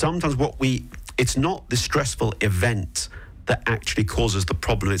sometimes it's not the stressful event that actually causes the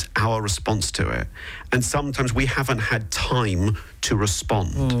problem, it's our response to it. And sometimes we haven't had time to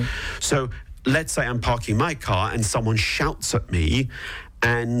respond. So let's say I'm parking my car and someone shouts at me,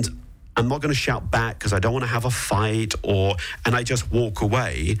 and I'm not going to shout back because I don't want to have a fight, and I just walk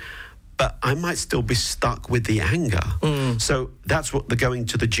away. But I might still be stuck with the anger. So that's what the going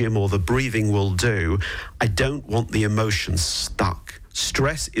to the gym or the breathing will do. I don't want the emotion stuck.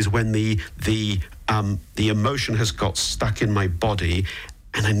 Stress is when the emotion has got stuck in my body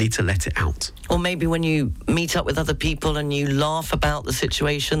and I need to let it out. Or maybe when you meet up with other people and you laugh about the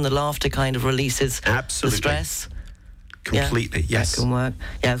situation, the laughter kind of releases the stress. Completely, yes. That can work.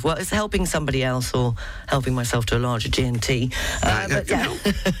 Yeah, well, it's helping somebody else or helping myself to a larger G&T.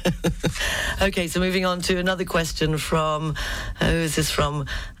 Okay, so moving on to another question from, who is this from?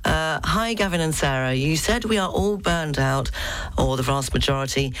 Hi, Gavin and Sarah. You said we are all burned out, or the vast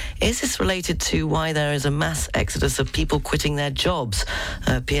majority. Is this related to why there is a mass exodus of people quitting their jobs?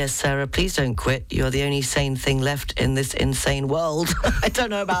 P.S. Sarah, please don't quit. You're the only sane thing left in this insane world. I don't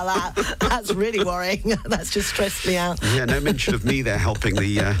know about that. That's really worrying. That's just stressed me out. Yeah, no mention of me there helping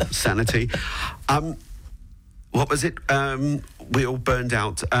the sanity. What was it? We all burned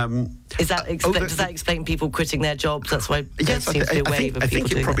out. Does that explain people quitting their jobs? That's why there seems to be a wave of people. I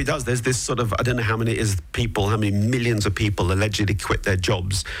think it probably that. There's this sort of, I don't know how many millions of people allegedly quit their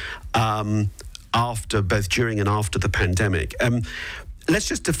jobs during and after the pandemic. Let's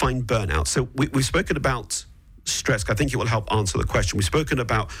just define burnout. So we've spoken about stress. I think it will help answer the question. We've spoken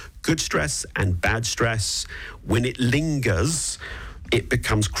about good stress and bad stress. When it lingers, it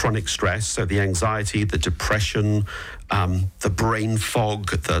becomes chronic stress. So the anxiety, the depression, the brain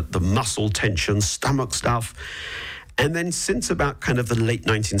fog, the muscle tension, stomach stuff. And then since about kind of the late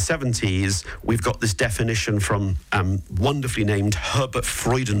 1970s, we've got this definition from wonderfully named Herbert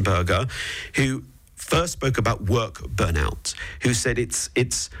Freudenberger, who first spoke about work burnout, who said it's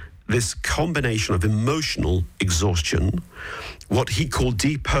this combination of emotional exhaustion, what he called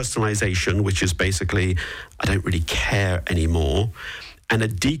depersonalization, which is basically, I don't really care anymore, and a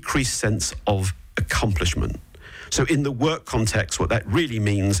decreased sense of accomplishment. So in the work context, what that really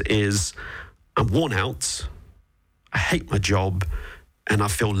means is I'm worn out, I hate my job, and I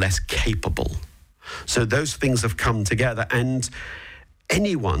feel less capable. So those things have come together, and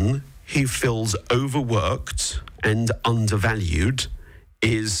anyone who feels overworked and undervalued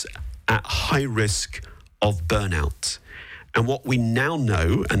is at high risk of burnout. And what we now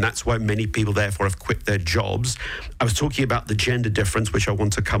know, and that's why many people therefore have quit their jobs. I was talking about the gender difference, which I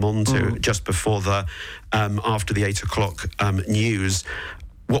want to come on to just before after the 8 o'clock news.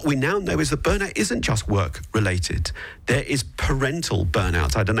 what we now know is that burnout isn't just work-related. There is parental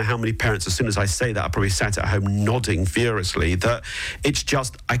burnout. I don't know how many parents, as soon as I say that, are probably sat at home nodding furiously, that it's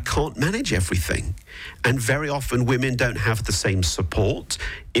just, I can't manage everything. And very often women don't have the same support.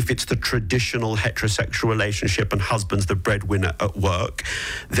 If it's the traditional heterosexual relationship and husband's the breadwinner at work,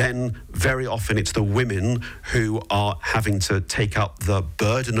 then very often it's the women who are having to take up the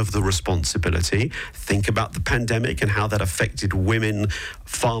burden of the responsibility. Think about the pandemic and how that affected women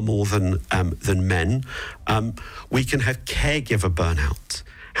far more than men. We can have caregiver burnout.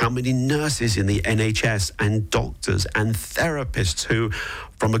 How many nurses in the NHS and doctors and therapists who,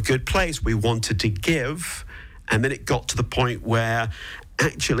 from a good place, we wanted to give, and then it got to the point where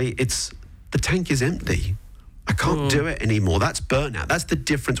actually the tank is empty. I can't do it anymore. That's burnout. That's the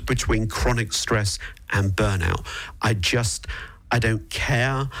difference between chronic stress and burnout. I don't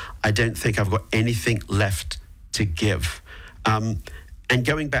care. I don't think I've got anything left to give. And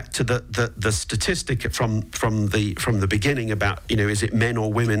going back to the statistic from the beginning about, is it men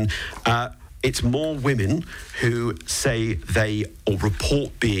or women? It's more women who say they or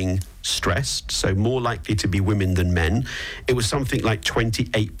report being stressed, so more likely to be women than men. It was something like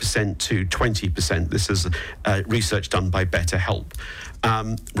 28% to 20%. This is research done by BetterHelp.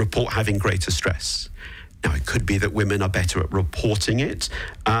 Report having greater stress. Now, it could be that women are better at reporting it.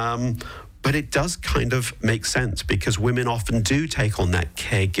 But it does kind of make sense because women often do take on that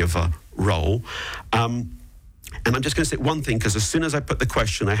caregiver role. And I'm just going to say one thing, because as soon as I put the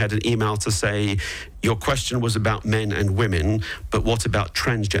question, I had an email to say, your question was about men and women, but what about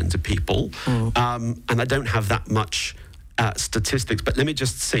transgender people? And I don't have that much statistics, but let me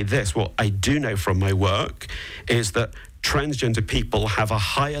just say this. What I do know from my work is that transgender people have a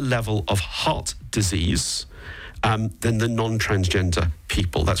higher level of heart disease than the non-transgender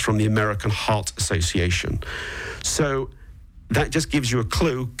people. That's from the American Heart Association. So that just gives you a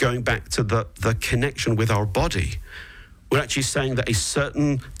clue, going back to the connection with our body. We're actually saying that a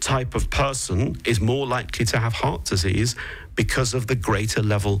certain type of person is more likely to have heart disease because of the greater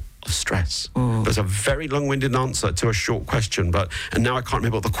level of stress. There's a very long-winded answer to a short question, and now I can't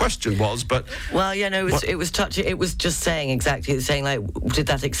remember what the question was, but... Well, yeah, no, it was touching. It was just saying exactly, saying, like, did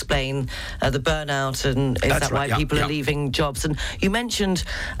that explain the burnout, and is that why people are leaving jobs? And you mentioned...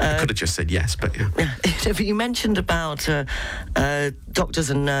 I could have just said yes, but yeah. But you mentioned about doctors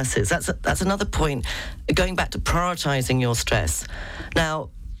and nurses. That's another point, going back to prioritising your stress. Now,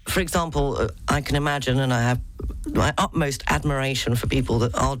 for example, I can imagine, and I have my utmost admiration for people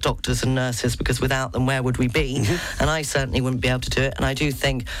that are doctors and nurses, because without them, where would we be? And I certainly wouldn't be able to do it. And I do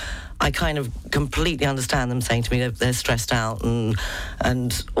think I kind of completely understand them saying to me they're stressed out and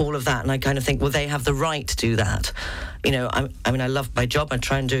all of that. And I kind of think, well, they have the right to do that. I mean, I love my job. I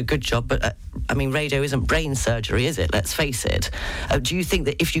try and do a good job. But, radio isn't brain surgery, is it? Let's face it. Do you think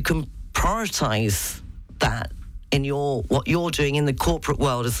that if you can prioritise that in what you're doing in the corporate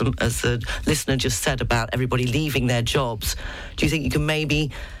world, as the listener just said about everybody leaving their jobs, do you think you can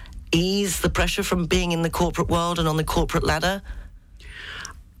maybe ease the pressure from being in the corporate world and on the corporate ladder?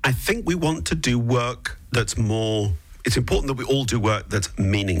 I think we want to do work that's more... It's important that we all do work that's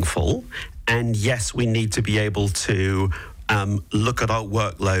meaningful. And yes, we need to be able to look at our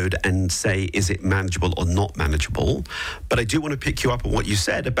workload and say, is it manageable or not manageable? But I do want to pick you up on what you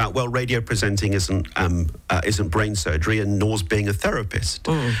said about, well, radio presenting isn't brain surgery, and nor's being a therapist.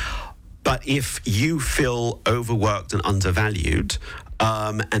 But if you feel overworked and undervalued,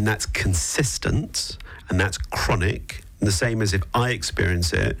 and that's consistent, and that's chronic, and the same as if I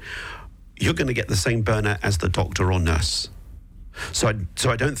experience it, you're going to get the same burnout as the doctor or nurse. So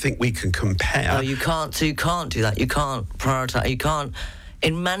I don't think we can compare. No, you can't. So you can't do that. You can't prioritize. You can't,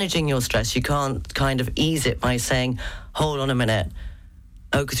 in managing your stress, you can't kind of ease it by saying, hold on a minute.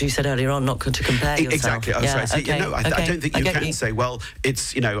 Oh, because you said earlier on not to compare yourself. Exactly. I don't think you can say, well,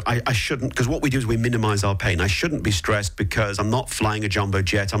 it's, I shouldn't, because what we do is we minimise our pain. I shouldn't be stressed because I'm not flying a jumbo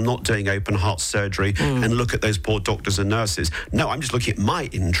jet, I'm not doing open heart surgery, and look at those poor doctors and nurses. No, I'm just looking at my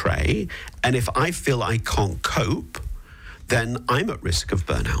in-tray, and if I feel I can't cope, then I'm at risk of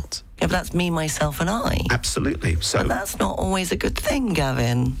burnout. Yeah, but that's me, myself, and I. Absolutely. So, but that's not always a good thing,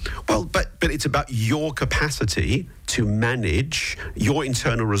 Gavin. Well, but it's about your capacity to manage your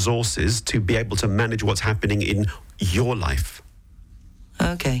internal resources to be able to manage what's happening in your life.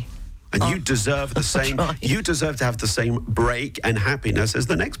 Okay. And you deserve the same. You deserve to have the same break and happiness as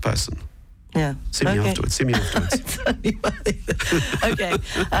the next person. Yeah. See me afterwards. See me afterwards. Okay.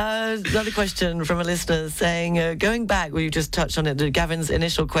 Another question from a listener saying, going back, we just touched on it, Gavin's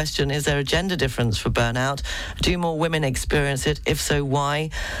initial question, is there a gender difference for burnout? Do more women experience it? If so, why?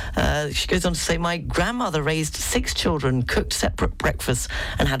 She goes on to say, my grandmother raised 6 children, cooked separate breakfasts,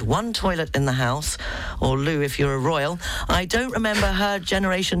 and had 1 toilet in the house. Or Lou, if you're a royal. I don't remember her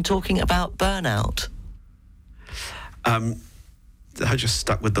generation talking about burnout. I just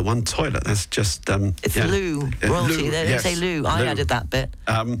stuck with the 1 toilet. That's just... it's Lou, royalty. They don't say Lou. I added that bit.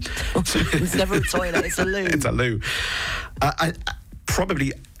 It's never a toilet, it's a loo. It's a loo. I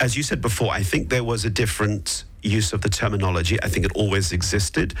probably, as you said before, I think there was a different use of the terminology. I think it always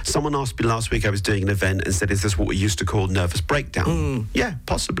existed. Someone asked me last week, I was doing an event and said, is this what we used to call nervous breakdown? Yeah,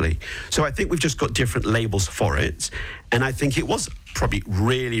 possibly. So I think we've just got different labels for it. And I think it was probably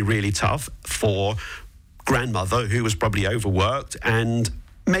really, really tough for grandmother, who was probably overworked and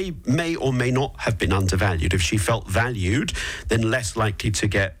may or may not have been undervalued. If she felt valued, then less likely to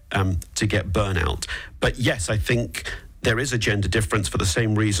get burnout. But yes, I think there is a gender difference for the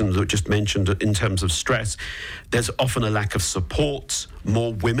same reason that we just mentioned in terms of stress. There's often a lack of support.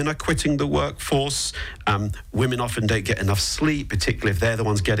 More women are quitting the workforce. Women often don't get enough sleep, particularly if they're the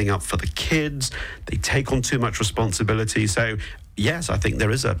ones getting up for the kids. They take on too much responsibility. So yes, I think there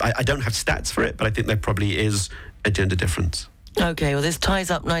is I don't have stats for it, but I think there probably is a gender difference. Okay, well, this ties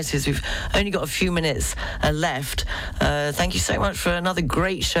up nicely as we've only got a few minutes left. Thank you so much for another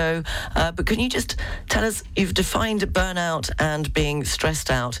great show. But can you just tell us, you've defined burnout and being stressed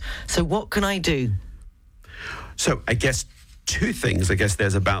out. So what can I do? So I guess 2 things. I guess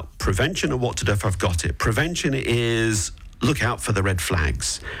there's about prevention and what to do if I've got it. Prevention is look out for the red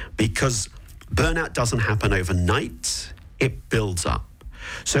flags, because burnout doesn't happen overnight. It builds up.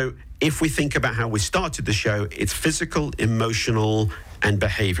 So if we think about how we started the show, it's physical, emotional, and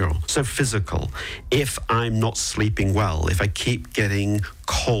behavioral. So physical, if I'm not sleeping well, if I keep getting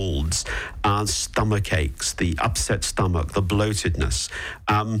colds, stomach aches, the upset stomach, the bloatedness.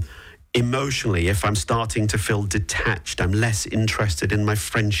 Emotionally, if I'm starting to feel detached, I'm less interested in my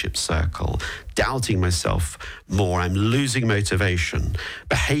friendship circle, doubting myself more, I'm losing motivation.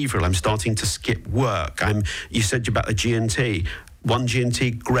 Behavioral, I'm starting to skip work. You said about the GNT. 1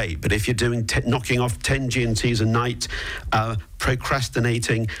 GNT, great, but if you're doing knocking off 10 GNTs a night,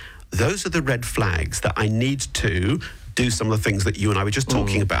 procrastinating, those are the red flags that I need to do some of the things that you and I were just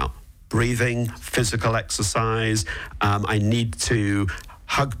talking about. Breathing, physical exercise, I need to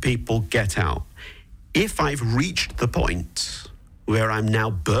hug people, get out. If I've reached the point where I'm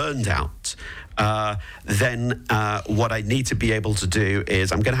now burned out, then what I need to be able to do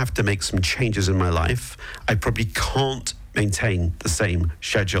is I'm going to have to make some changes in my life. I probably can't maintain the same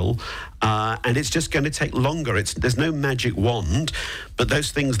schedule, and it's just going to take longer. There's no magic wand, but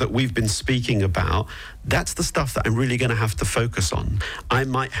those things that we've been speaking about, that's the stuff that I'm really going to have to focus on. I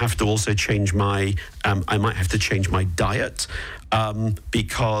might have to also change my diet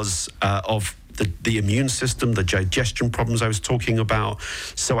because of the immune system, the digestion problems I was talking about.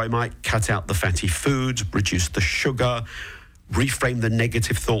 So I might cut out the fatty foods, reduce the sugar, reframe the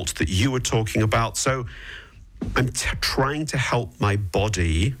negative thoughts that you were talking about. So I'm trying to help my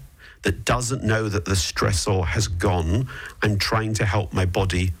body that doesn't know that the stressor has gone. I'm trying to help my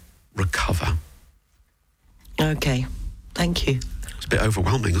body recover. Okay, thank you. It's a bit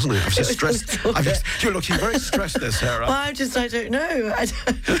overwhelming, isn't it? I'm just stressed. You're looking very stressed there, Sarah. Well, I don't know.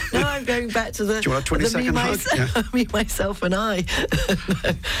 Now I'm going back to the... Do you want a 20-second hug? Me, myself and I.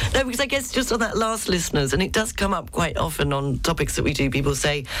 No, because I guess just on that last, listeners, and it does come up quite often on topics that we do, people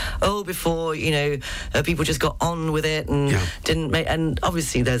say, oh, before, people just got on with it and didn't make... And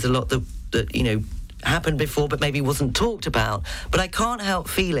obviously there's a lot that happened before but maybe wasn't talked about. But I can't help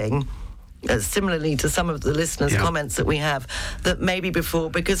feeling... similarly to some of the listeners' comments that we have, that maybe before,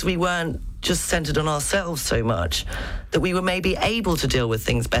 because we weren't just centred on ourselves so much, that we were maybe able to deal with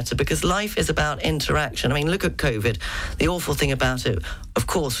things better, because life is about interaction. I mean, look at COVID. The awful thing about it, of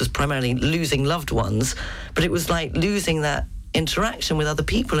course, was primarily losing loved ones, but it was like losing that interaction with other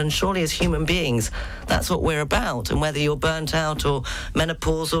people, and surely as human beings, that's what we're about. And whether you're burnt out or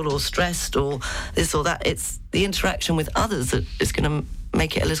menopausal or stressed or this or that, it's the interaction with others that is going to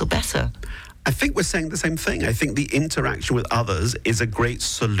make it a little better. I think we're saying the same thing. I think the interaction with others is a great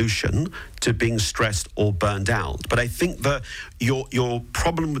solution to being stressed or burned out. But I think that your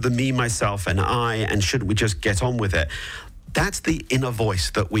problem with the me, myself, and I, and shouldn't we just get on with it, that's the inner voice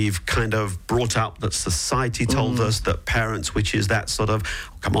that we've kind of brought up, that society told us, that parents, which is that sort of,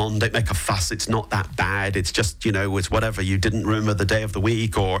 come on, don't make a fuss, it's not that bad, it's just, it's whatever, you didn't remember the day of the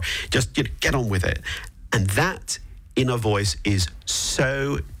week, or just get on with it. And that inner voice is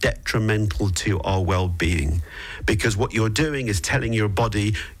so detrimental to our well-being, because what you're doing is telling your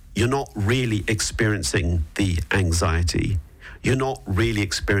body you're not really experiencing the anxiety. You're not really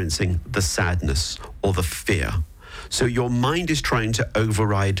experiencing the sadness or the fear. So your mind is trying to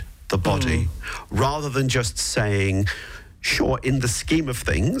override the body rather than just saying, sure, in the scheme of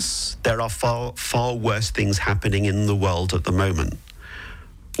things, there are far, far worse things happening in the world at the moment.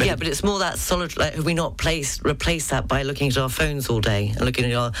 Yeah, but it's more that solid. Like, have we not replaced that by looking at our phones all day and looking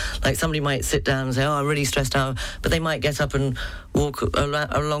at our? Like, somebody might sit down and say, "Oh, I'm really stressed out," but they might get up and walk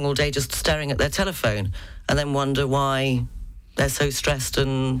along all day just staring at their telephone, and then wonder why they're so stressed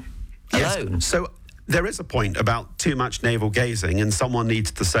and alone. So there is a point about too much navel gazing, and someone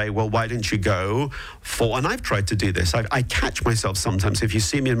needs to say, well, why didn't you go for... And I've tried to do this. I catch myself sometimes. If you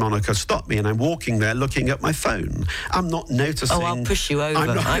see me in Monaco, stop me, and I'm walking there looking at my phone. I'm not noticing... Oh, I'll push you over.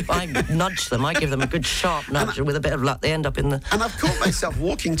 I nudge them. I give them a good sharp nudge, and with a bit of luck, they end up in the... And I've caught myself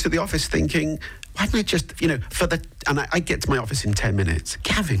walking to the office thinking... Why don't I just, and I get to my office in 10 minutes.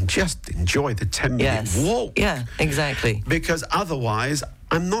 Gavin, just enjoy the 10-minute walk. Yeah, exactly. Because otherwise,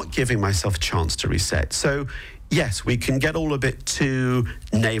 I'm not giving myself a chance to reset. So, yes, we can get all a bit too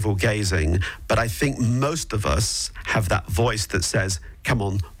navel-gazing, but I think most of us have that voice that says, come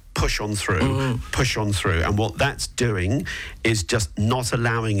on, push on through, push on through. And what that's doing is just not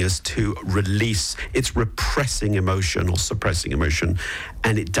allowing us to release. It's repressing emotion or suppressing emotion,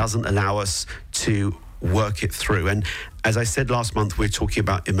 and it doesn't allow us to work it through. And as I said last month, we're talking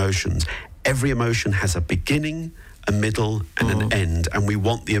about emotions. Every emotion has a beginning, a middle, and an end, and we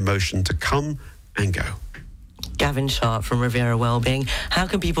want the emotion to come and go. Gavin Sharp from Riviera Wellbeing. How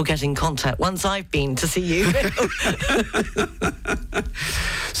can people get in contact once I've been to see you?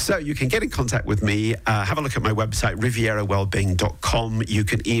 So you can get in contact with me. Have a look at my website, rivierawellbeing.com. You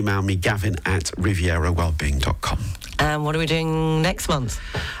can email me, gavin@rivierawellbeing.com. And what are we doing next month?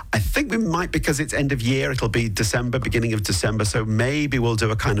 I think we might, because it's end of year, it'll be December, beginning of December, so maybe we'll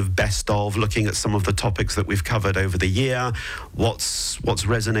do a kind of best of, looking at some of the topics that we've covered over the year, what's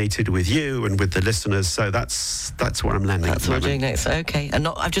resonated with you and with the listeners. So that's where I'm landing. That's what we're doing next. Okay. And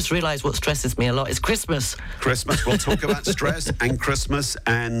I've just realised what stresses me a lot is Christmas. Christmas. We'll talk about stress and Christmas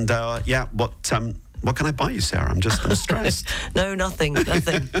and what can I buy you, Sarah? I'm stressed. No, nothing.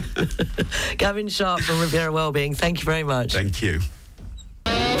 Gavin Sharp from Riviera Wellbeing. Thank you very much. Thank you.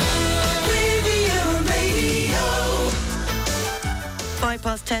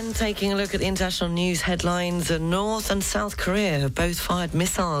 10:05, taking a look at the international news headlines. North and South Korea have both fired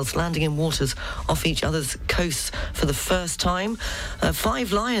missiles landing in waters off each other's coasts for the first time.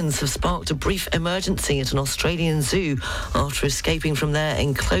 5 lions have sparked a brief emergency at an Australian zoo after escaping from their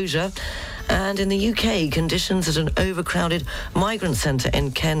enclosure. And in the UK, conditions at an overcrowded migrant centre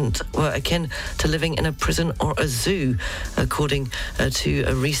in Kent were akin to living in a prison or a zoo, according to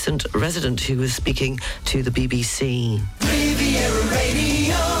a recent resident who was speaking to the BBC. Riviera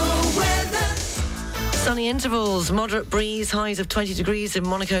Radio weather. Sunny intervals, moderate breeze, highs of 20 degrees in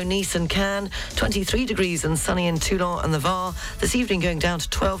Monaco, Nice and Cannes, 23 degrees and sunny in Toulon and the Var. This evening going down to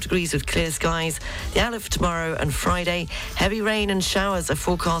 12 degrees with clear skies. The outlook for tomorrow and Friday, heavy rain and showers are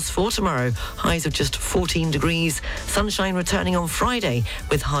forecast for tomorrow, highs of just 14 degrees. Sunshine returning on Friday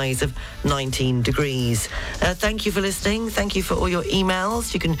with highs of 19 degrees. Thank you for listening. Thank you for all your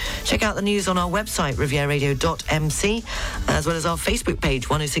emails. You can check out the news on our website, rivieradio.mc, as well as our Facebook page,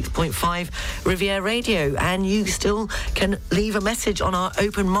 106.5 Riviera Radio. And you still can leave a message on our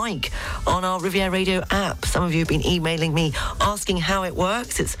open mic on our Riviera Radio app. Some of you have been emailing me asking how it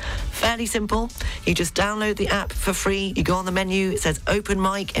works. It's fairly simple. You just download the app for free. You go on the menu. It says open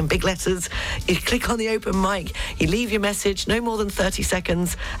mic in big letters. You click on the open mic. You leave your message, no more than 30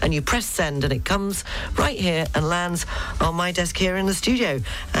 seconds, and you press send, and it comes right here and lands on my desk here in the studio.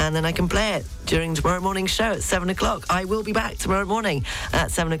 And then I can play it during tomorrow morning's show at 7 o'clock. I will be back tomorrow morning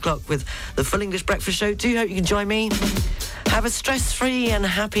at 7 o'clock with the Full English Breakfast Show. Do hope you can join me. Have a stress-free and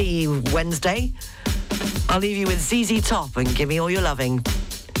happy Wednesday. I'll leave you with ZZ Top and give me all your loving.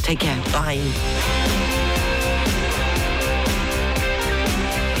 Take care. Bye.